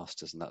scrum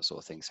masters and that sort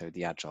of thing. So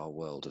the agile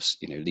world of,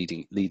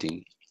 leading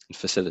and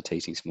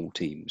facilitating small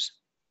teams.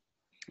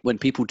 When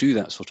people do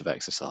that sort of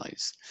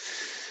exercise,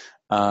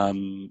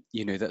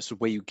 that's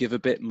where you give a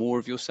bit more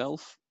of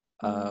yourself.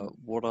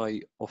 What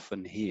I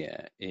often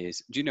hear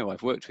is, do you know,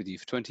 I've worked with you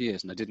for 20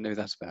 years and I didn't know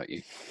that about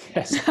you.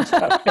 Yes.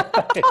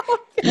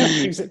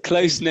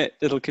 Close-knit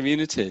little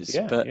communities,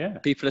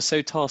 but people are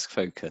so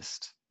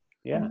task-focused.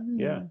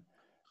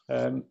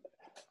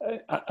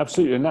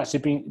 Absolutely. And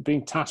actually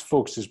being task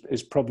focused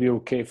is probably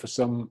okay for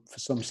some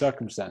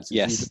circumstances.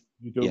 Yes.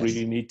 You don't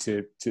really need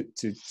to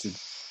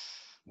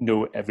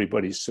know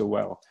everybody so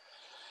well.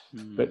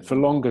 But for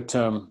longer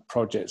term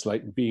projects,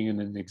 like being in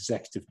an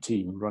executive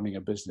team running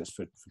a business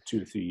for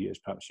 2 or 3 years,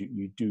 perhaps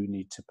you do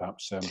need to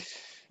perhaps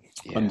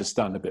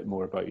understand a bit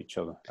more about each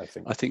other.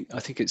 I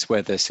think it's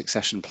where there's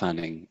succession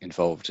planning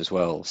involved as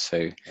well.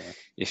 So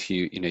if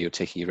you're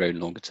taking your own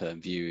longer term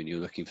view and you're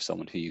looking for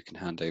someone who you can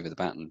hand over the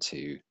baton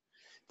to,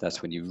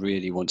 that's when you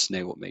really want to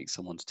know what makes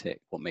someone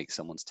tick.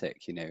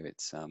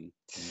 It's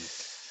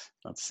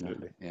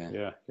absolutely.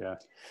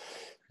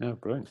 No,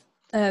 brilliant.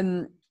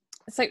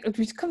 So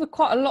we've covered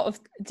quite a lot of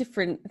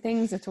different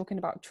things. They're talking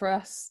about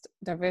trust,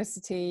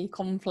 diversity,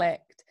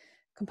 conflict,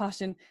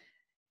 compassion.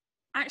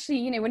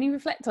 Actually, when you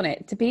reflect on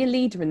it, to be a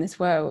leader in this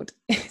world,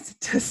 it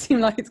does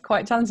seem like it's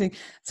quite challenging.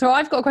 So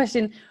I've got a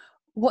question.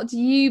 What do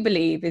you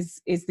believe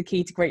is the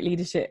key to great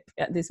leadership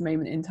at this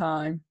moment in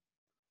time?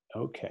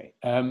 Okay.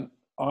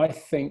 I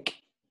think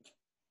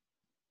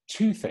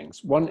 2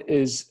 things. One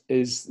is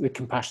the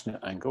compassionate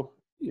angle,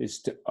 is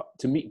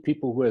to meet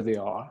people where they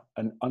are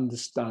and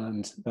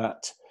understand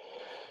that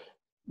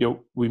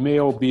we may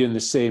all be in the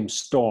same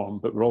storm,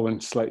 but we're all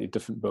in slightly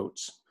different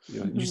boats.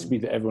 It used to be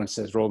that everyone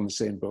says we're all in the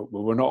same boat.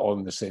 Well, we're not all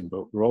in the same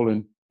boat. We're all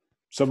in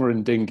some are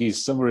in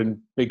dinghies, some are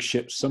in big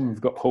ships, some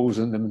have got holes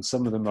in them, and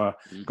some of them are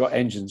got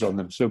engines on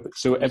them.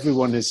 So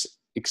everyone is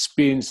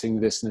experiencing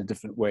this in a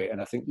different way.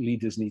 And I think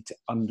leaders need to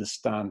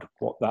understand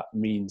what that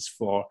means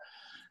for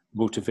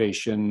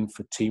motivation,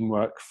 for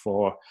teamwork,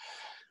 for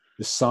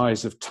the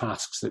size of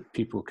tasks that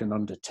people can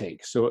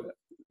undertake. So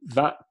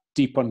that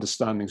deep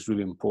understanding is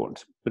really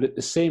important. But at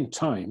the same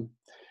time,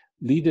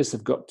 leaders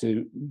have got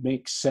to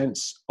make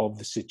sense of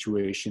the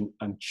situation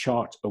and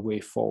chart a way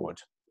forward.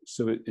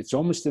 So it's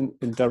almost in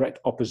direct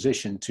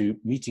opposition to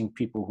meeting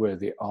people where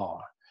they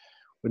are,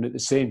 when at the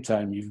same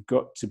time you've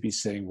got to be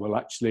saying, well,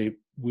 actually,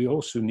 we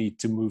also need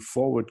to move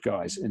forward,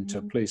 guys, into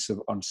a place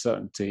of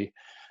uncertainty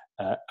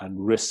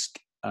and risk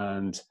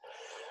and,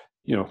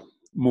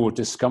 more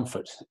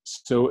discomfort.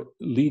 So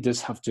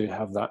leaders have to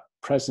have that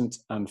present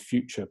and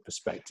future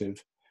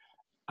perspective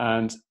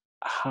and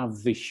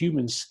have the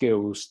human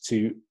skills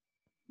to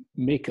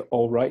make it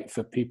all right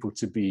for people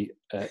to be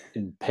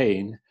in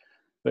pain,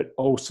 but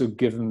also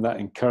give them that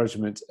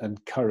encouragement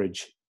and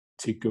courage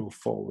to go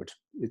forward.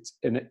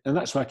 And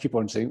that's why I keep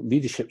on saying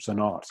leadership's an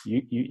art.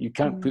 You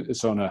can't put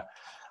this on a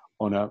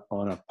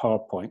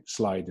PowerPoint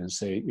slide and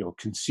say,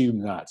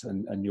 consume that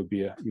and you'll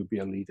be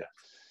a leader.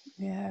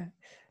 Yeah,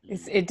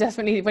 it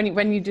definitely,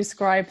 when you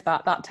describe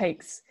that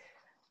takes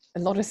a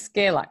lot of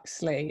skill,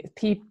 actually.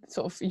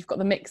 You've got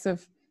the mix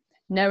of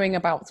knowing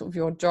about sort of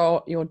your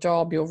job,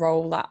 your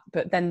role,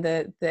 but then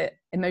the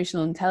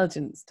emotional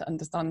intelligence to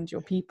understand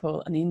your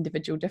people and the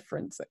individual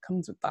difference that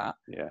comes with that.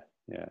 Yeah.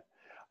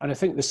 And I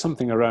think there's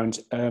something around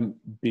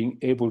being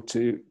able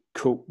to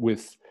cope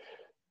with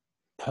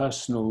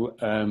personal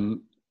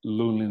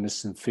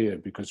loneliness and fear,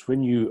 because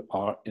when you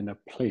are in a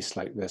place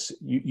like this,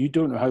 you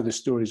don't know how the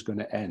story is going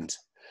to end.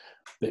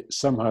 That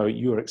somehow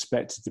you're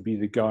expected to be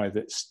the guy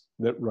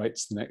that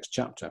writes the next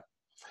chapter,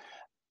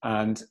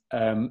 and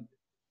there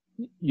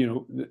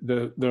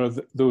are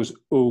those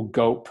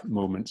gulp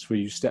moments where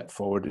you step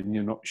forward and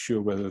you're not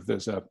sure whether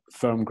there's a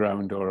firm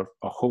ground or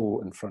a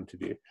hole in front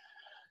of you.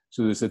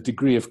 So there's a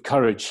degree of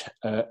courage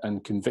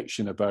and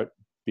conviction about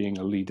being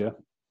a leader,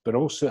 but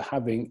also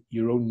having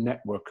your own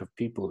network of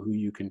people who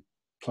you can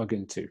plug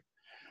into.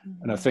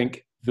 And I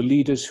think the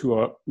leaders who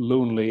are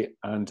lonely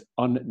and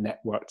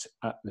unnetworked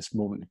at this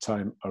moment in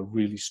time are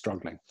really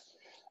struggling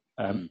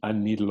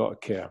and need a lot of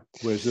care.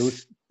 Whereas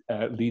those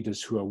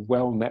leaders who are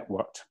well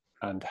networked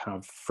and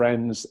have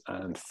friends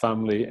and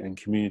family and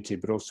community,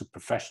 but also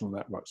professional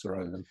networks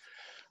around them,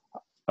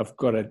 have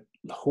got a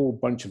whole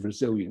bunch of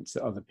resilience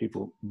that other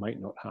people might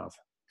not have.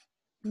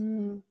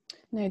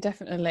 No,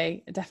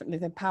 definitely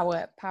the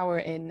power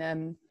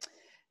in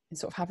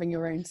sort of having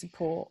your own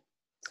support.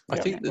 I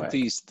think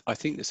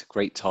there's a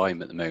great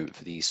time at the moment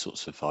for these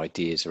sorts of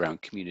ideas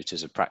around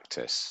communities of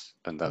practice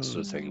and that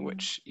sort of thing,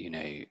 which,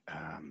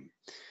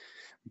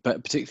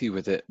 but particularly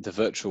with the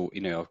virtual,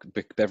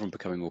 everyone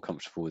becoming more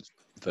comfortable with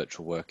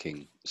virtual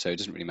working. So it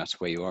doesn't really matter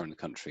where you are in the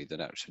country,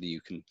 that actually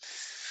you can,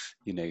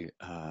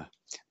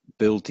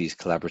 build these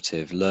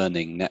collaborative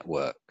learning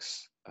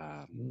networks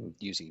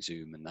using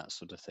Zoom and that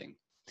sort of thing.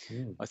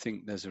 I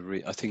think there's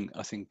I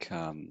think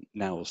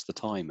now's the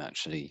time,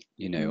 actually.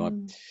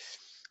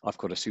 I've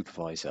got a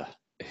supervisor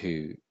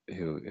who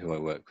I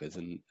work with,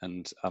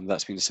 and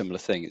that's been a similar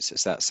thing.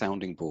 It's that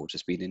sounding board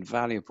has been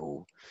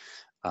invaluable,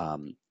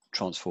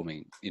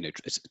 transforming,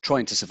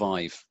 trying to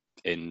survive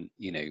in,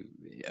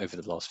 over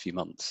the last few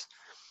months.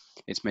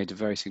 It's made a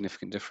very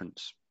significant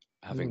difference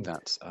having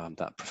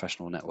that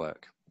professional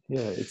network.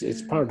 Yeah,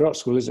 it's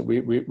paradoxical, isn't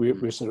it?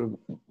 We're sort of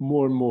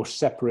more and more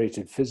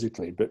separated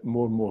physically, but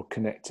more and more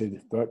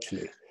connected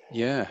virtually.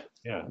 Yeah.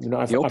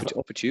 The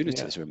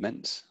opportunities are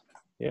immense.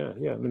 Yeah.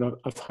 I mean,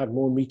 I've had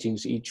more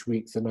meetings each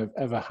week than I've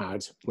ever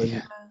had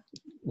when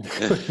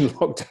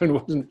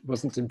lockdown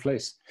wasn't in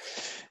place.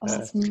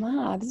 That's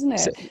mad, isn't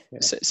it?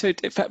 So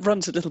if that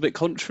runs a little bit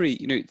contrary,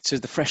 to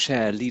the Fresh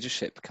Air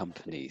Leadership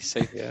Company.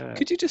 So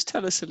could you just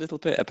tell us a little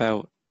bit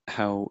about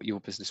how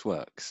your business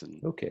works?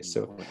 Okay,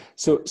 so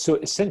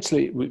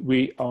essentially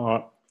we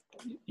are,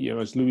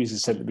 as Louise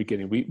has said at the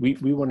beginning,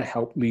 we want to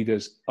help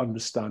leaders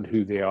understand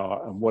who they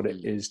are and what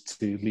it is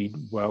to lead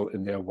well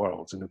in their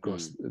worlds. And of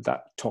course,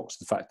 that talks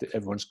to the fact that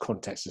everyone's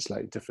context is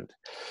slightly different.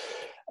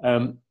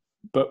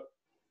 But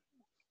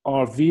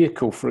our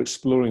vehicle for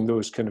exploring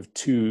those kind of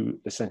two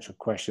essential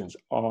questions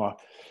are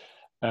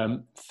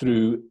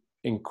through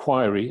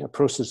inquiry, a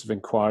process of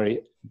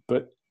inquiry,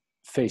 but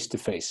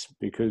face-to-face,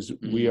 because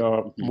we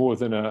are more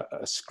than a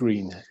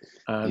screen,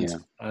 and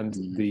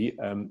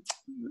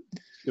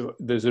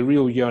there's a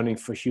real yearning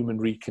for human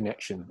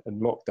reconnection,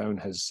 and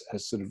lockdown has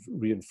sort of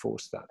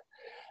reinforced that.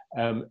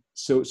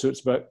 So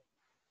it's about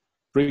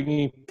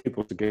bringing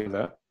people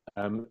together.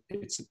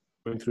 It's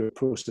going through a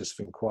process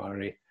of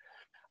inquiry,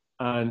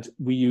 and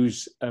we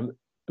use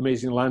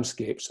Amazing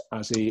Landscapes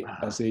as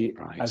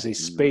a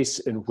space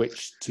in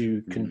which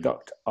to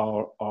conduct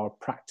our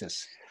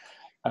practice.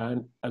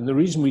 And the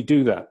reason we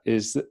do that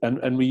is that,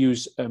 and we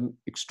use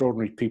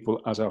extraordinary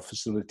people as our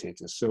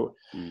facilitators. So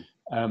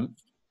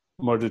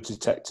murder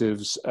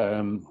detectives,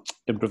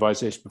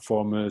 improvisation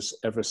performers,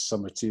 Everest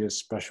summiteers,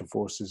 special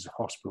forces,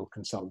 hospital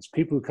consultants,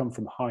 people who come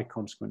from high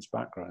consequence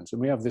backgrounds.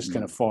 And we have this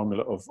kind of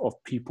formula of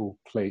people,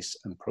 place,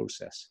 and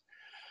process.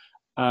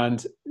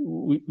 And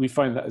we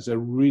find that as a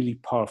really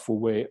powerful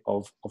way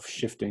of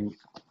shifting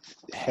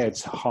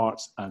heads,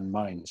 hearts, and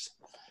minds.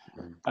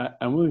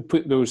 And when we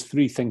put those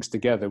three things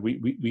together,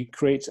 we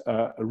create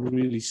a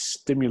really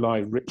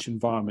stimuli-rich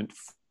environment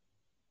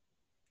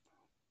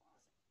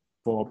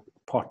for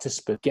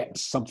participants to get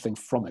something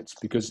from it,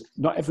 because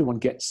not everyone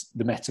gets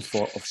the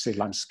metaphor of, say,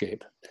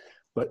 landscape,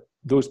 but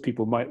those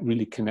people might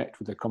really connect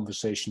with a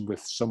conversation with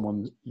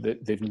someone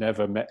that they've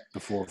never met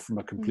before from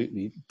a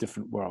completely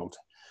different world.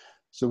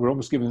 So we're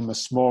almost giving them a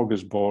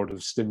smorgasbord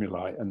of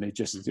stimuli, and they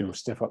just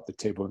step up the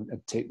table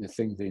and take the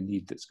thing they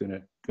need that's going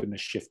to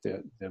shift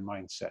their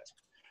mindset.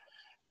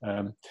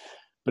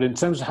 But in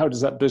terms of how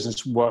does that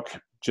business work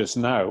just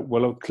now?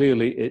 Well,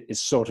 clearly it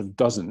sort of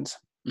doesn't.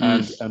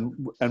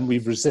 And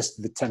we've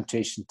resisted the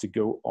temptation to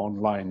go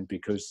online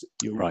because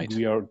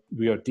we are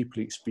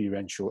deeply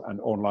experiential, and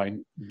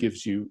online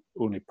gives you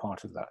only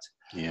part of that.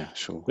 Yeah,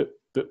 sure. But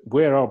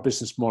where our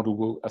business model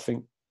will, I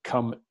think,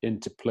 come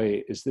into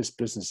play is this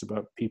business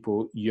about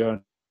people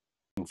yearning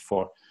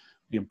for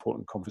the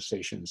important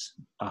conversations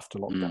after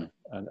lockdown.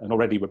 And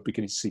already we're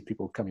beginning to see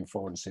people coming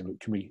forward and saying, look,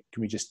 can we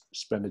just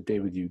spend a day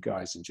with you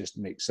guys and just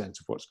make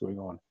sense of what's going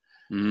on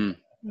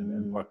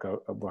and work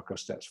our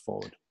steps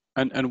forward.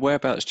 And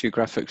whereabouts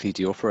geographically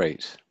do you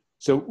operate?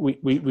 So we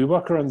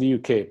work around the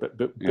UK, but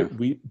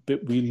we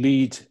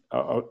lead,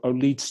 our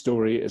lead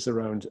story is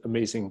around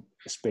amazing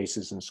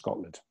spaces in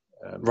Scotland.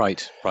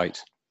 Right.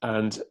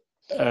 And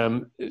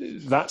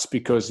that's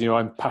because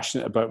I'm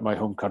passionate about my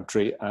home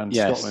country, and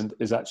Scotland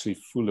is actually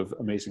full of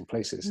amazing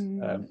places.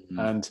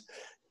 And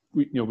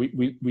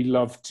we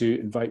love to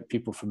invite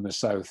people from the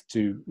south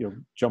to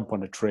jump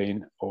on a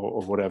train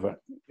or whatever,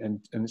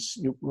 and it's,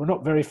 we're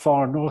not very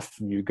far north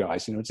from you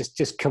guys.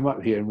 Just come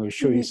up here and we'll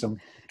show you some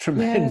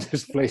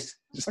tremendous places.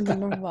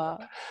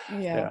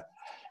 Yeah.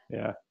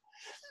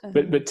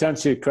 But to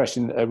answer your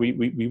question,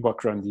 we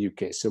work around the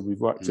UK. So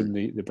we've worked in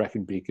the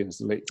Brecon Beacons,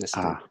 the Lake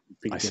District,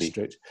 Peak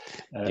District,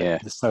 the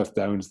South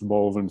Downs, the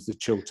Malverns, the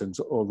Chilterns,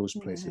 all those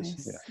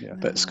places. Nice. Yeah.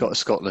 But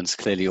Scotland's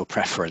clearly your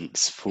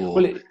preference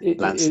for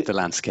the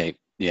landscape.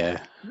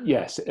 Yeah.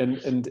 Yes,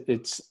 and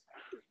it's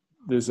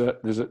there's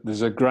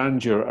a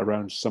grandeur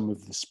around some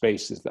of the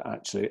spaces that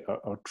actually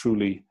are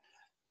truly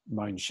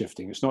mind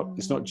shifting. It's not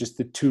just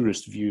the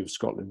tourist view of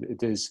Scotland.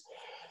 It is,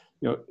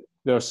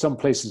 there are some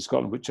places in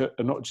Scotland which are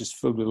not just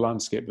filled with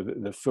landscape, but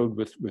they're filled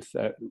with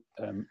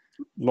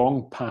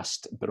long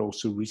past, but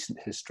also recent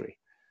history.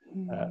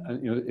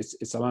 And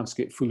it's a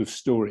landscape full of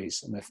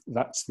stories, and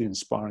that's the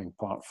inspiring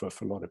part for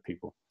a lot of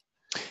people.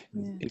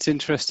 It's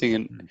interesting.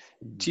 And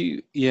do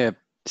you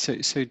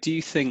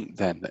think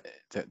then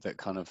that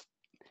kind of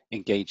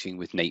engaging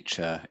with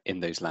nature in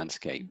those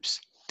landscapes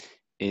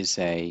is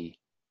a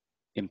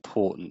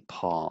important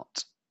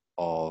part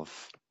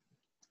of,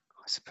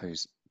 I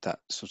suppose, that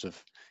sort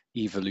of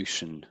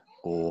evolution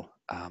or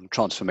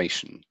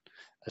transformation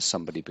as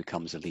somebody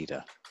becomes a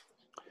leader?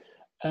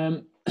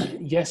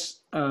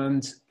 Yes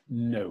and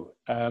no.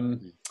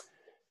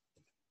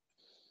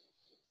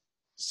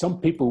 Some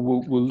people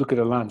will look at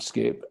a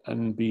landscape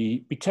and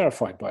be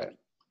terrified by it.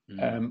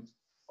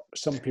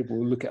 Some people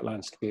will look at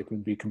landscape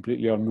and be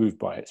completely unmoved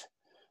by it.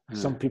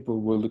 Some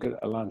people will look at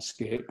a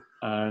landscape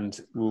and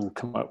will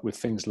come up with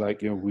things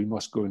like, we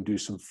must go and do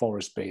some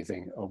forest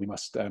bathing, or we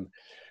must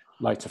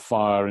light a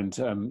fire and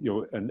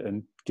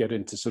and get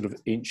into sort of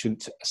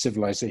ancient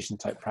civilization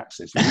type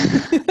practices. And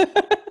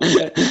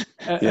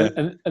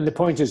the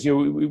point is,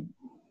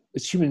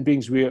 as human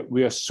beings,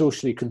 we are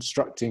socially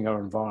constructing our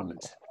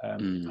environment,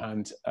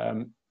 and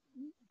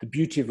the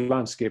beauty of the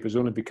landscape has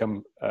only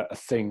become a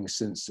thing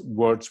since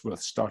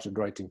Wordsworth started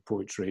writing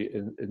poetry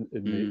in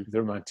the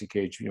Romantic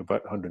Age,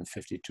 about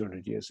 150,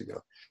 200 years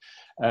ago.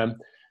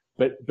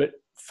 But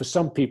for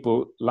some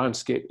people,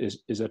 landscape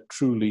is a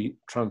truly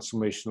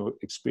transformational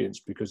experience,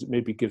 because it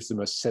maybe gives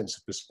them a sense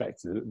of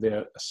perspective that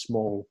they're a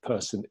small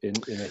person in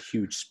a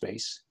huge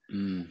space.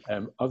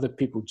 Other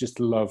people just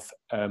love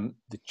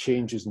the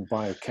changes in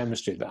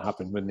biochemistry that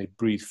happen when they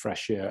breathe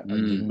fresh air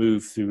and they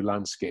move through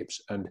landscapes.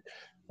 And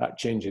that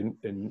change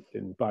in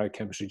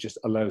biochemistry just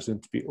allows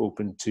them to be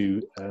open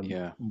to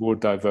more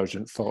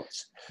divergent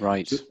thoughts.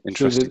 Right.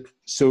 Interesting.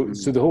 So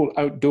the whole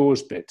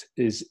outdoors bit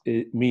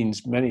it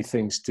means many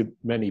things to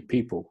many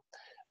people,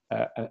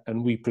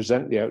 and we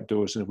present the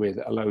outdoors in a way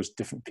that allows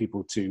different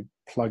people to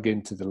plug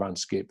into the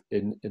landscape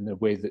in a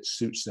way that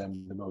suits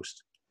them the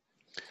most.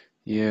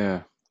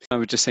 Yeah. I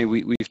would just say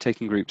we've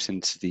taken groups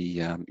into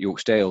the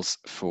Yorkshire Dales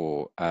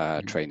for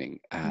training,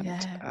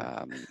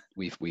 and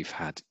we've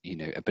had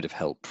a bit of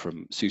help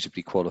from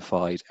suitably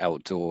qualified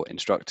outdoor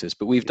instructors,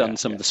 but we've done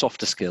some of the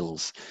softer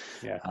skills.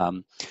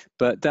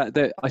 But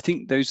I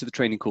think those are the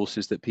training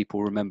courses that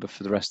people remember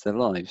for the rest of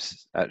their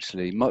lives,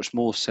 actually, much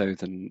more so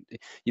than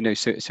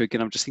So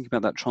again, I'm just thinking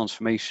about that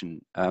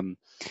transformation.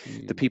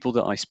 The people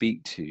that I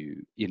speak to,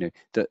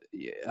 that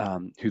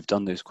who've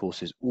done those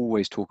courses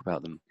always talk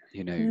about them.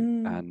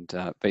 And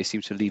they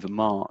seem to leave a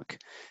mark,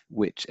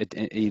 which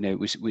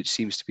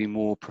seems to be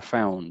more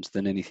profound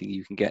than anything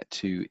you can get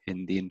to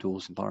in the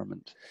indoors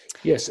environment.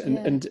 Yes,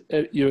 and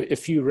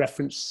if you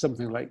reference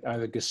something like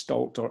either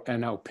Gestalt or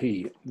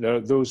NLP, there are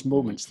those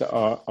moments that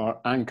are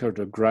anchored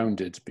or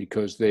grounded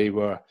because they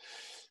were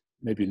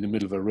maybe in the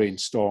middle of a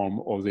rainstorm,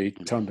 or they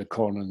turned a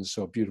corner and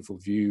saw a beautiful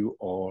view,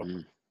 or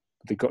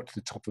they got to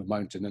the top of a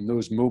mountain, and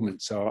those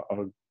moments are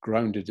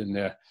grounded in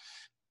their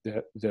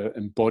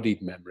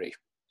embodied memory.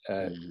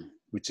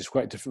 Which is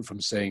quite different from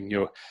saying,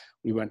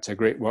 we went to a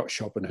great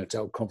workshop in a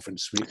hotel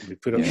conference suite and we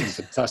put up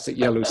some fantastic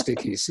yellow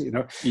stickies,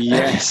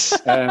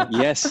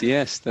 Yes,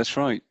 yes, that's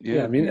right.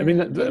 I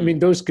mean,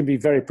 those can be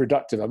very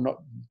productive. I'm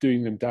not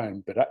doing them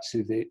down, but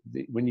actually,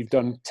 when you've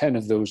done 10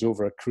 of those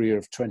over a career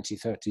of 20,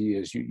 30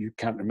 years, you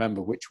can't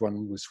remember which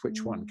one was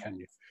which one, can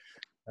you?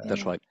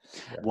 That's right.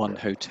 One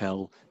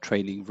hotel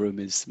training room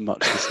is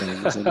much the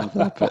same as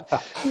another.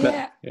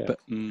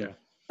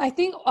 I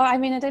think, I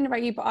mean, I don't know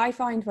about you, but I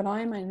find when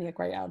I'm in the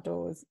great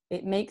outdoors,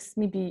 it makes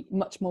me be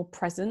much more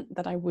present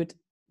than I would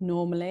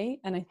normally.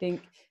 And I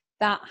think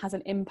that has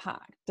an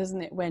impact,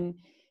 doesn't it? When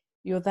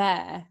you're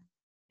there,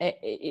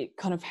 it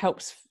kind of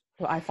helps,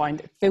 I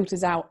find it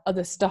filters out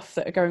other stuff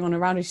that are going on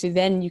around you. So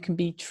then you can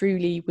be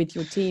truly with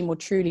your team or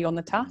truly on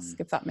the task,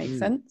 if that makes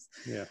sense.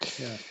 Yeah.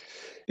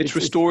 It's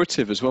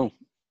restorative as well.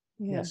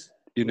 Yes.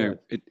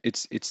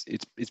 It's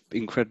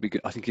incredibly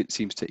good. I think it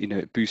seems to,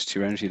 it boosts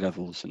your energy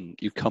levels, and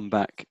you come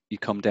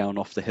down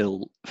off the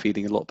hill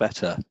feeling a lot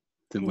better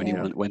than when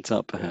you went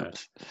up,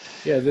 perhaps.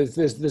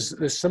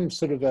 There's some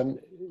sort of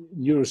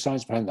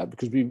neuroscience behind that,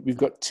 because we've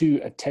got two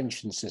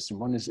attention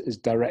systems. One is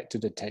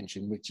directed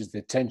attention, which is the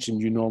attention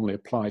you normally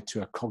apply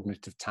to a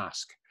cognitive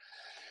task.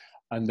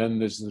 And then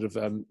there's sort of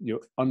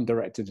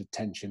undirected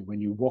attention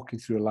when you're walking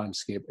through a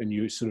landscape and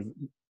you're sort of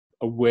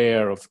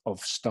aware of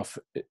stuff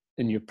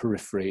in your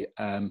periphery,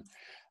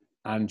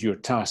 and your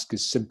task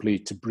is simply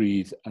to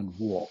breathe and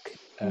walk.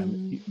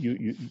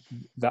 You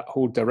that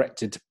whole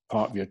directed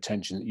part of your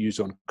attention that you use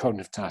on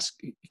cognitive tasks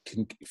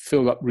can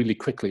fill up really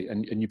quickly,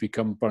 and you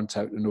become burnt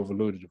out and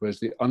overloaded. Whereas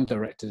the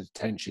undirected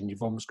attention,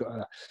 you've almost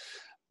got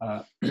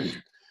a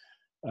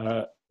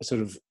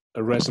sort of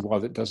a reservoir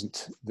that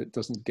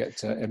doesn't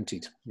get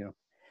emptied.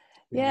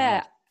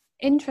 Yeah.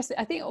 Interesting.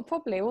 I think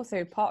probably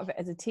also part of it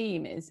as a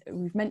team is,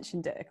 we've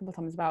mentioned it a couple of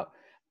times about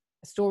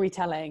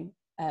storytelling.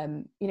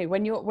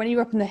 When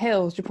you're up in the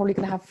hills, you're probably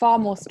going to have far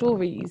more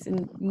stories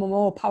and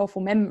more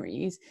powerful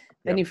memories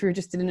than if you're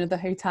just in another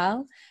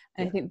hotel.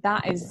 And I think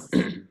that is,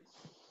 it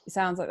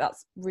sounds like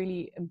that's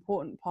really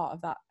important part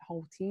of that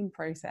whole team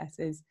process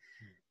is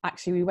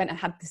actually we went and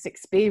had this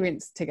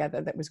experience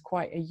together that was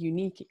quite a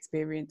unique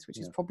experience, which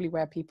is probably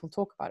where people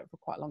talk about it for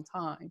quite a long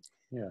time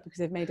because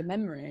they've made a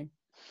memory.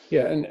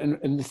 Yeah,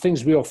 and the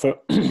things we offer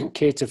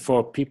cater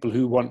for people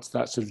who want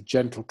that sort of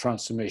gentle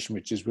transformation,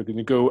 which is we're going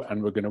to go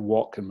and we're going to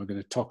walk and we're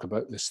going to talk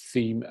about this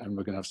theme and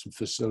we're going to have some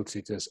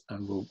facilitators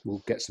and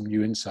we'll get some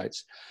new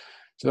insights.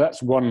 So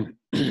that's one,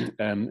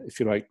 if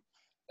you like,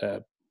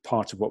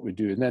 part of what we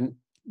do. And then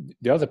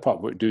the other part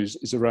of what we do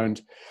is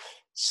around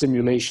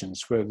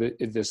simulations, where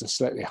there's a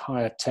slightly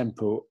higher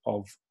tempo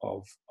of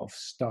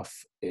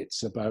stuff.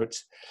 It's about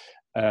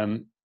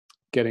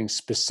getting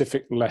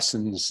specific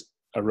lessons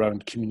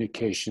around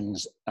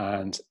communications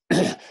and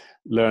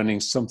learning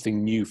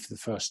something new for the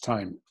first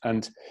time.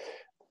 And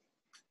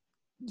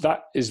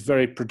that is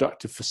very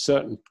productive for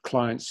certain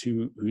clients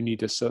who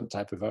need a certain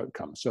type of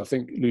outcome. So I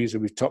think, Louisa,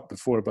 we've talked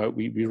before about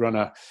we run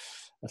a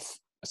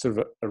sort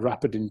of a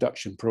rapid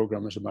induction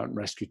program as a mountain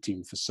rescue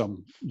team for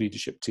some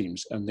leadership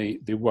teams. And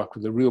they work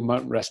with a real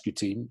mountain rescue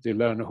team. They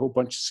learn a whole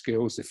bunch of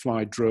skills. They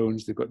fly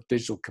drones. They've got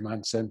digital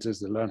command centers.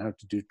 They learn how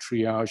to do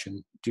triage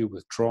and deal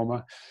with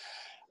trauma.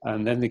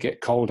 And then they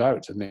get called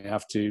out and they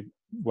have to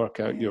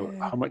work out,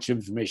 how much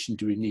information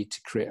do we need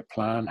to create a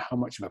plan? How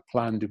much of a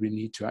plan do we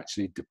need to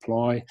actually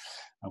deploy?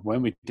 And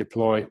when we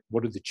deploy,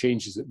 what are the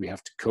changes that we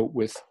have to cope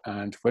with?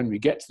 And when we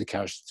get to the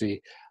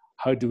casualty,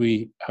 how do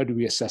we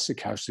assess a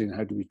casualty and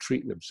how do we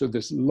treat them? So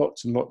there's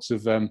lots and lots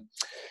of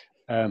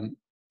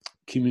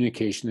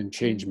communication and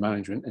change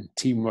management and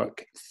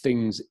teamwork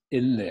things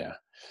in there.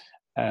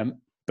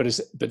 But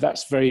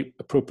that's very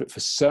appropriate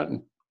for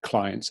certain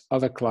clients.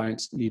 Other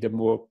clients need a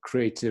more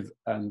creative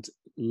and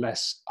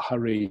less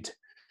hurried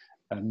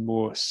and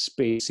more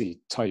spacey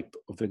type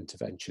of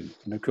intervention.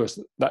 And of course,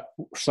 that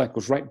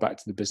cycles right back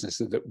to the business,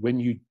 that when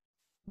you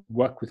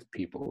work with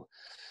people,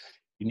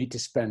 you need to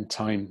spend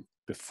time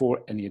before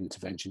any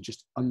intervention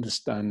just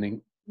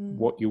understanding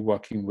what you're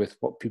working with,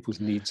 what people's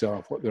needs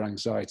are, what their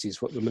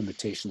anxieties, what their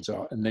limitations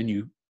are, and then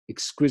you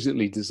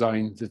exquisitely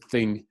design the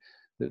thing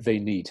that they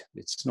need.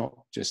 It's not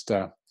just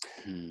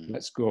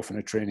let's go off on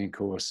a training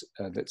course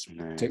that's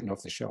taken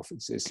off the shelf.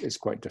 It's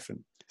quite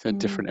different. It's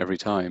different every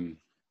time.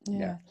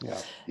 Yeah.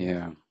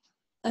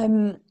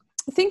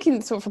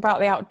 Thinking sort of about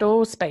the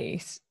outdoor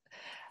space,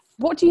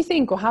 what do you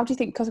think, or how do you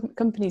think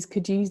companies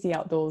could use the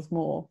outdoors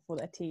more for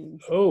their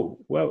teams? Oh,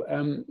 well,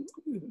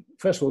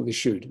 first of all, they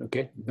should,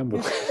 okay? Number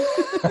one.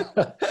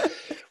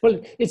 Well,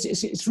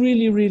 it's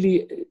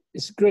really,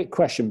 it's a great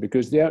question,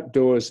 because the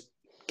outdoors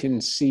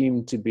can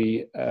seem to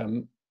be a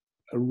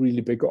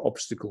really big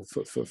obstacle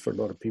for a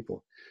lot of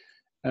people.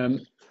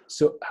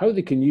 So how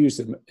they can use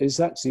them is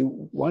actually,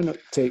 why not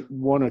take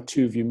one or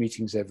two of your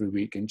meetings every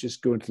week and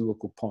just go into the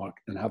local park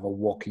and have a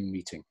walking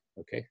meeting,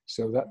 okay?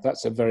 So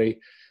that's a very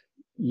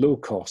low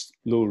cost,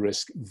 low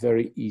risk,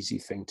 very easy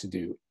thing to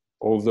do.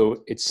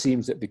 Although it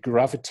seems that the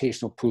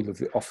gravitational pull of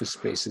the office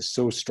space is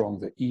so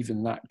strong that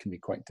even that can be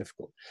quite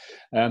difficult.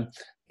 But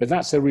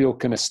that's a real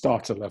kind of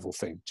starter level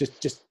thing.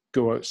 Just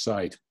go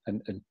outside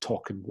and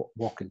talk and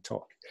walk and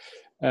talk.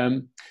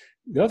 The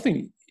other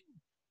thing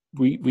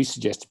we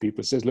suggest to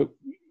people says, look,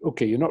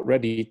 okay, you're not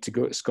ready to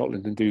go to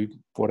Scotland and do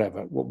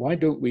whatever. Well, why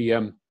don't we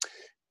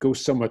go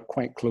somewhere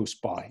quite close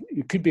by?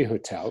 It could be a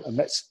hotel, and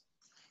let's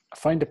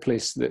find a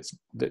place that's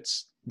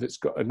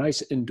got a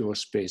nice indoor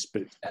space,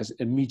 but has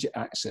immediate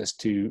access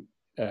to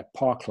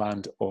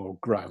parkland or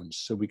grounds.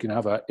 So we can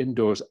have an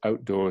indoors,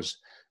 outdoors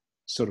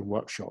sort of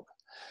workshop.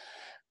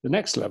 The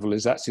next level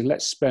is actually,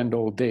 let's spend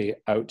all day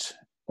out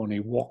on a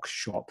walk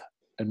shop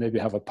and maybe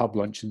have a pub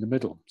lunch in the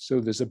middle. So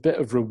there's a bit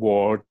of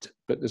reward,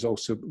 but there's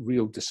also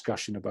real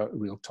discussion about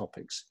real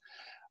topics.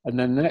 And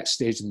then the next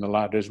stage in the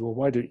ladder is, well,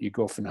 why don't you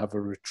go off and have a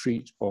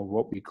retreat, or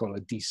what we call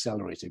a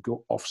decelerator,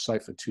 go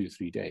off-site for 2 or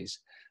 3 days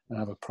and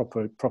have a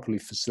properly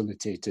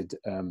facilitated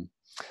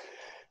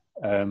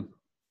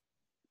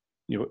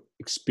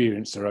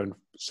experience around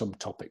some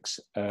topics.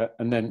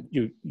 And then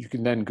you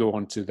can then go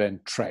on to then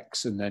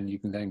treks, and then you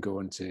can then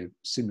go into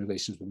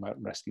simulations with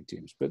mountain rescue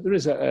teams. But there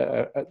is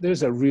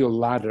a real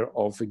ladder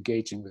of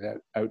engaging with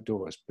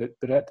outdoors. But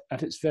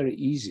at its very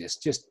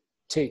easiest, just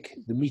take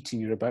the meeting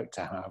you're about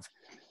to have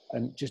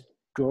and just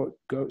go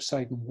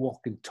outside and walk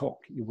and talk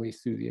your way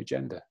through the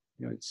agenda.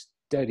 It's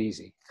dead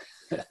easy.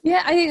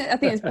 Yeah, I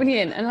think it's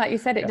brilliant. And like you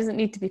said, it doesn't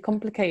need to be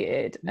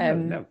complicated.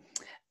 No.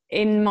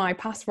 In my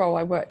past role,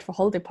 I worked for a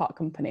holiday park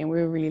company, and we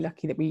were really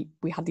lucky that we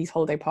had these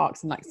holiday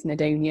parks in like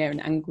Snowdonia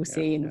and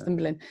Anglesey and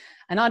Northumberland.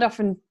 And I'd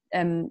often,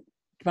 when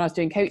I was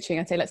doing coaching,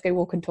 I'd say, let's go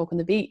walk and talk on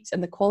the beach.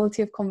 And the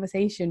quality of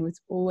conversation was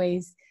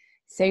always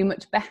so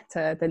much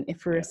better than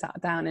if we were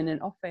sat down in an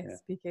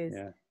office, because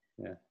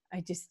I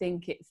just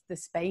think it's the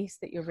space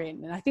that you're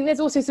in. And I think there's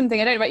also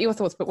something, I don't know about your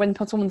thoughts, but when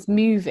someone's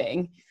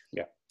moving,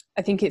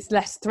 I think it's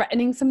less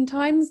threatening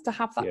sometimes to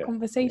have that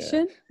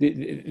conversation.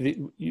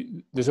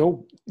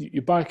 Your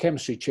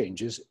biochemistry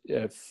changes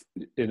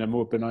in a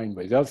more benign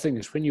way. The other thing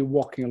is, when you're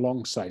walking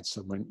alongside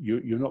someone,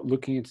 you're not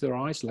looking into their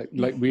eyes. Like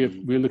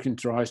we're looking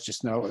into their eyes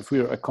just now. If we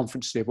were at a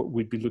conference table,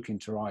 we'd be looking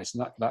into their eyes.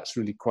 And that's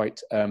really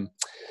quite, for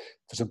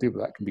some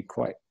people, that can be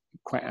quite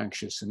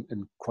anxious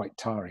and quite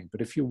tiring. But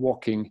if you're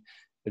walking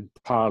in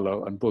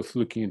parallel and both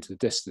looking into the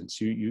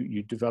distance,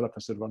 you develop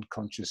a sort of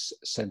unconscious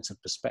sense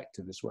of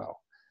perspective as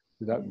well,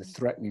 without the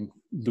threatening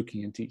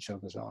looking into each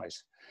other's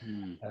eyes.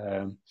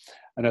 And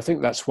I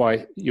think that's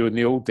why, in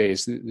the old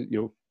days,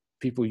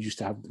 people used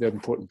to have their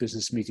important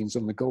business meetings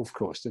on the golf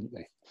course, didn't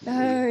they?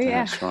 Oh,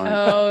 yeah. That's right.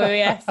 Oh,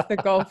 yes, the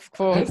golf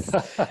course.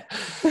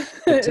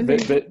 It's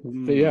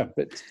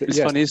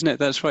funny, isn't it?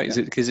 That's right. Is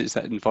it because it's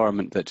that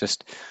environment that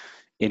just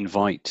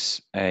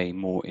invites a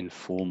more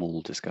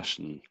informal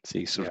discussion, so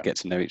you sort of get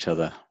to know each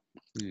other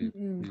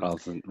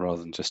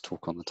rather than just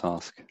talk on the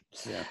task.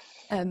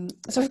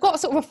 So I've got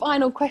sort of a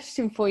final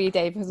question for you,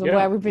 Dave, because of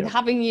where we've been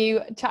having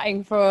you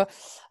chatting for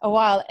a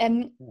while.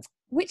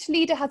 Which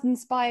leader has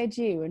inspired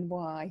you, and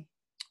why?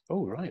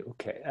 Oh, right.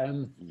 Okay.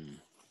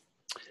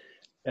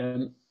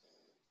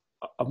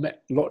 I've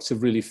met lots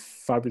of really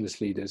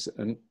fabulous leaders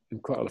and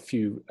quite a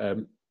few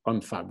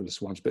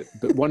unfabulous ones, but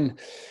one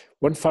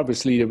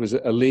fabulous leader was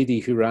a lady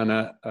who ran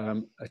a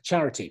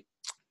charity.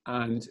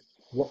 And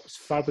what was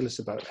fabulous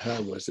about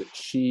her was that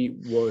she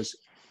was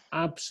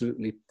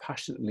absolutely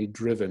passionately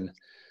driven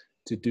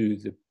to do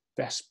the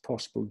best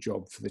possible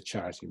job for the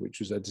charity, which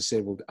was a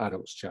disabled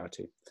adults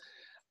charity.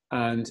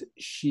 And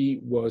she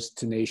was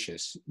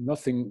tenacious.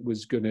 Nothing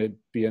was going to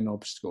be an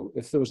obstacle.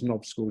 If there was an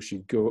obstacle,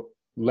 she'd go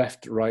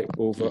left, right,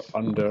 over,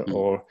 under,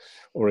 or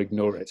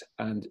ignore it.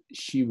 And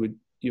she would,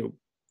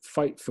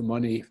 fight for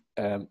money,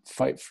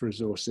 fight for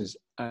resources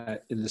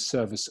in the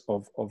service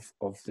of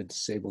the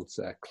disabled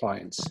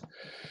clients.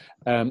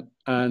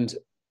 And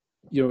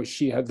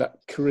she had that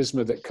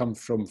charisma that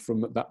comes from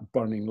that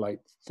burning light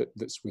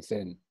that's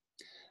within.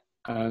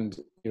 And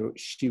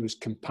she was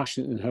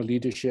compassionate in her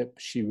leadership.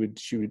 She would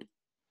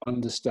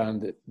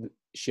understand that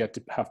she had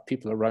to have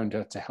people around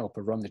her to help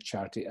her run the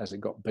charity as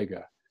it got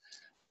bigger,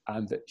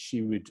 and that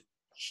she would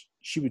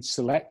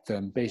select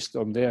them based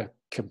on their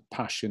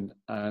compassion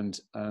and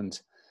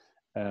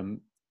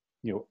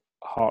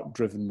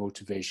heart-driven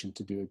motivation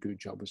to do a good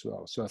job as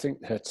well. So I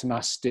think her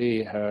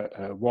tenacity,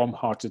 her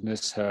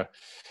warm-heartedness, her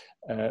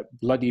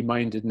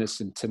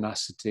bloody-mindedness and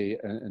tenacity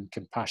and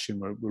compassion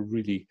were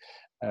really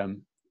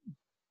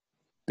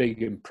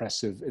big,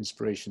 impressive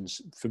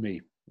inspirations for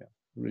me. Yeah,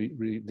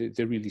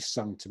 they really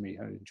sung to me.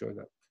 I enjoy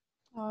that.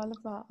 Oh, I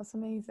love that. That's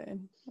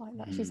amazing. I like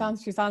that. She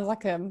sounds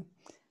like an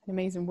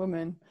amazing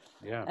woman.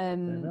 Yeah.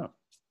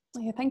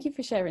 Yeah. Thank you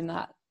for sharing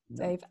that,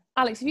 Dave.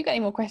 Alex, have you got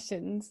any more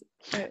questions?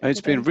 It's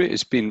been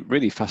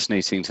really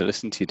fascinating to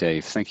listen to you,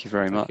 Dave. Thank you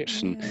very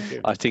much. And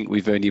I think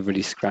we've only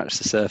really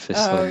scratched the surface.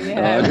 Oh,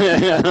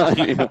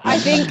 I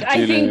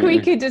think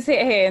we could just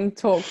sit here and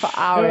talk for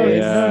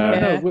hours.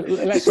 No.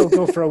 Let's all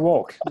go for a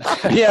walk.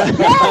 Yes.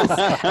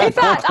 In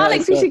fact,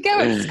 Alex, we should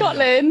go to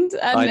Scotland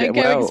and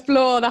go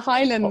explore the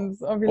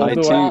Highlands of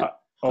your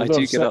I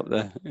do get up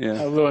there. Yeah.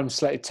 Although I'm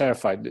slightly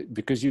terrified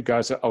because you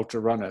guys are ultra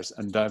runners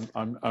and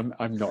I'm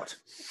not.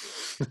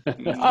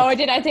 I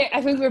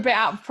think we're a bit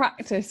out of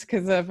practice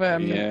because of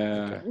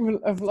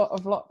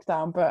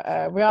lockdown,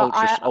 but we are.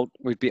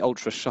 We'd be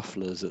ultra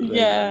shufflers.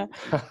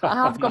 I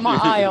have got my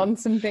eye on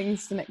some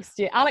things for next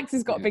year. Alex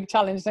has got a big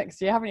challenge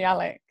next year, haven't you,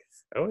 Alex?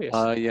 Oh yes.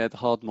 The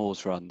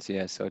Hardmoors runs.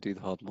 Yeah, so I do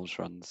the Hardmoors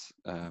runs.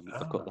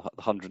 I've got the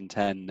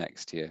 110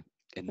 next year.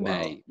 In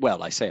May.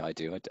 Well, I say I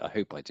do. I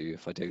hope I do.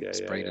 If I don't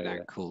sprain an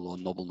ankle or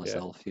nobble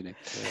myself, you know.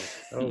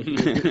 Oh,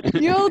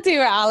 you'll do it,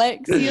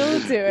 Alex.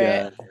 You'll do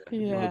it.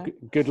 Well,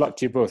 good luck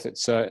to you both.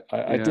 It's I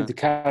did the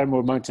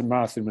Carramore Mountain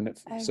Marathon when it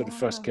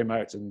first came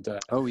out, and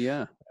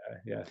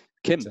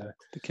Kim.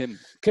 Kim.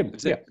 Kim.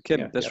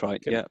 That's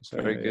right. Yeah,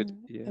 very good.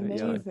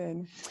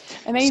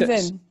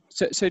 Amazing.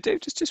 So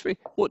Dave, just really,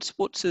 what's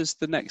does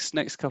the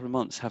next couple of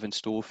months have in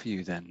store for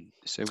you then?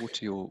 So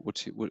what are your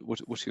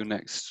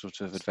next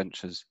sort of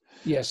adventures?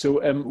 Yeah. So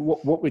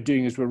what we're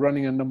doing is we're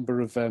running a number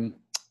of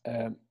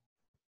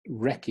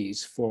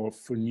recce's for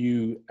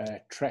new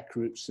trek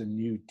routes and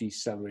new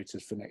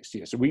decelerators for next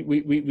year. So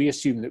we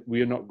assume that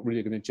we are not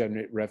really going to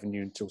generate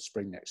revenue until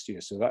spring next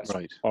year. So that's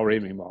our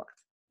aiming mark.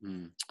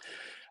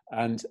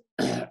 And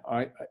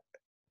I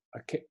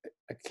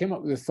came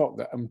up with the thought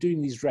that I'm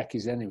doing these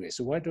recce's anyway,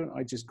 so why don't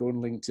I just go on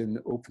LinkedIn,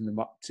 open them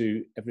up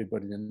to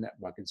everybody in the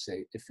network and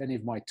say, if any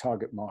of my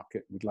target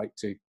market would like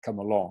to come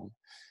along,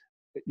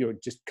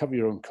 just cover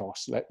your own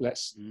costs.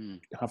 Let's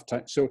have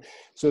time. So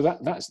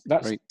that's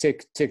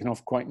taken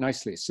off quite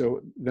nicely.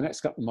 So the next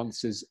couple of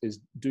months is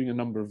doing a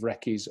number of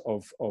recce's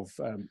of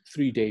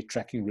 3-day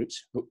trekking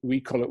routes.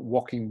 We call it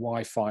walking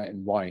Wi-Fi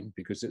and wine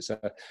because it's a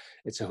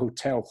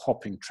hotel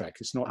hopping trek.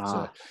 It's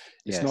not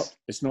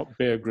it's not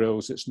Bear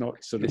Grylls. It's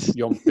not sort of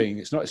yomping.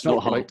 It's not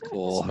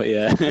hardcore.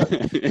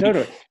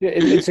 No.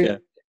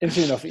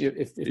 Interesting enough,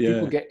 if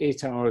people get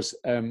 8 hours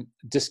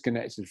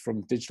disconnected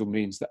from digital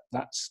means,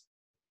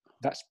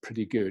 that's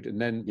pretty good, and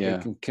then they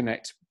can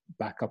connect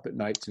back up at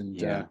night, and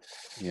they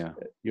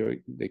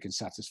can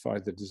satisfy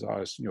the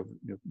desires,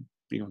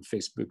 being on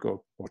Facebook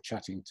or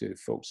chatting to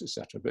folks,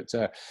 etc. But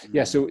so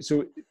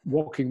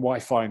walking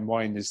Wi-Fi and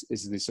wine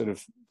is the sort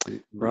of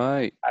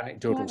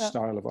anecdotal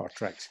style of our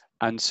treks.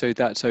 And so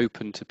that's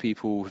open to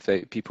people.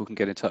 People can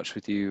get in touch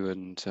with you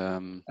and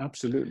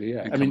absolutely,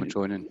 and come and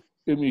join in.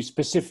 I mean,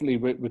 specifically,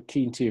 we're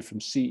keen to hear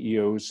from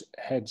CEOs,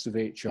 heads of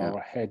HR,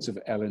 heads of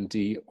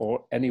L&D,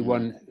 or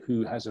anyone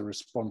who has a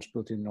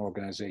responsibility in an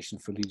organization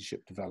for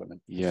leadership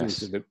development. Yes.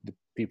 Those are the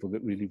people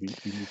that really we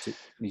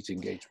need to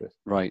engage with.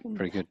 Right,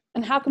 very good.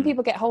 And how can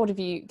people get hold of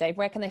you, Dave?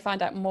 Where can they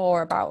find out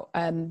more about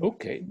the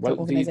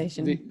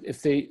organization?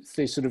 If they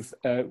sort of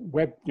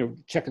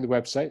check out the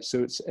website,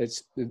 so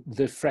it's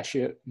the Fresh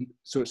Air,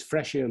 so it's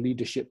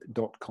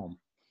freshairleadership.com,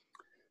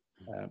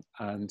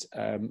 and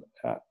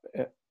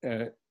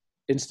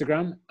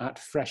Instagram at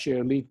Fresh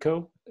Air Lead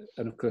Co,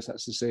 and of course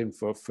that's the same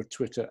for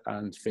Twitter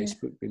and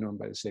Facebook, being owned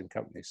by the same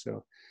company.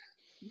 So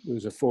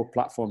those are 4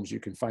 platforms you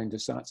can find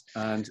us at.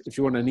 And if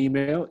you want an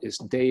email, it's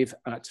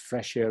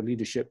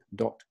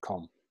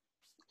dave@freshairleadership.com.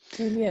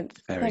 Brilliant.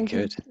 Thank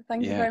you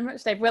very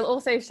much, Dave. We'll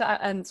also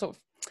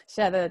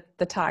share the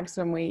tags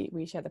when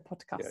we share the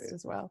podcast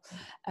as well.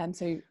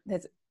 So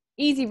there's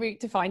easy route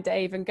to find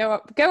Dave and go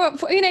up.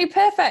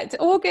 Perfect.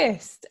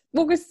 August.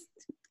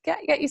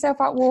 Get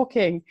yourself out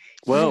walking.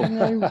 Well,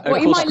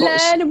 what you might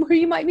learn and who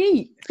you might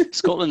meet.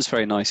 Scotland's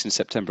very nice in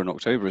September and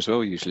October as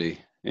well. Usually,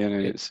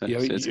 you're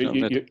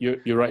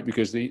right,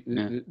 because the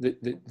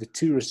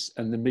tourists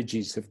and the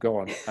midges have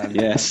gone. And,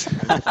 yes.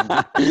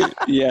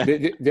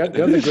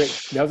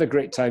 The other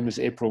great time is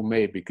April,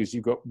 May, because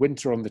you've got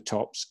winter on the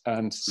tops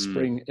and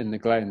spring in the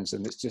glens,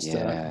 and it's just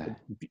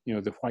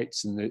the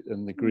whites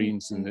and the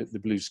greens and the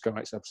blue sky.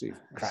 It's absolutely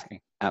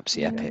cracking.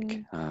 Absolutely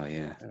epic. Oh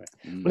yeah.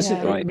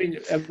 Listen, I mean,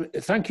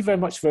 thank you very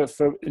much for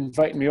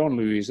inviting me on,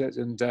 Louise,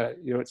 and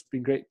it's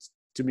been great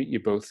to meet you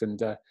both, and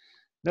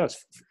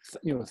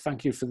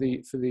thank you for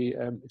the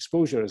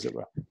exposure, as it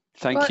were.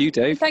 Thank you,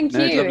 Dave. Thank you.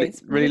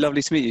 It's really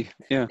lovely to meet you.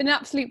 Yeah, an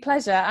absolute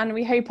pleasure, and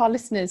we hope our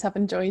listeners have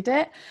enjoyed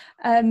it.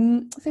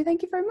 So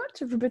thank you very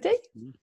much, everybody.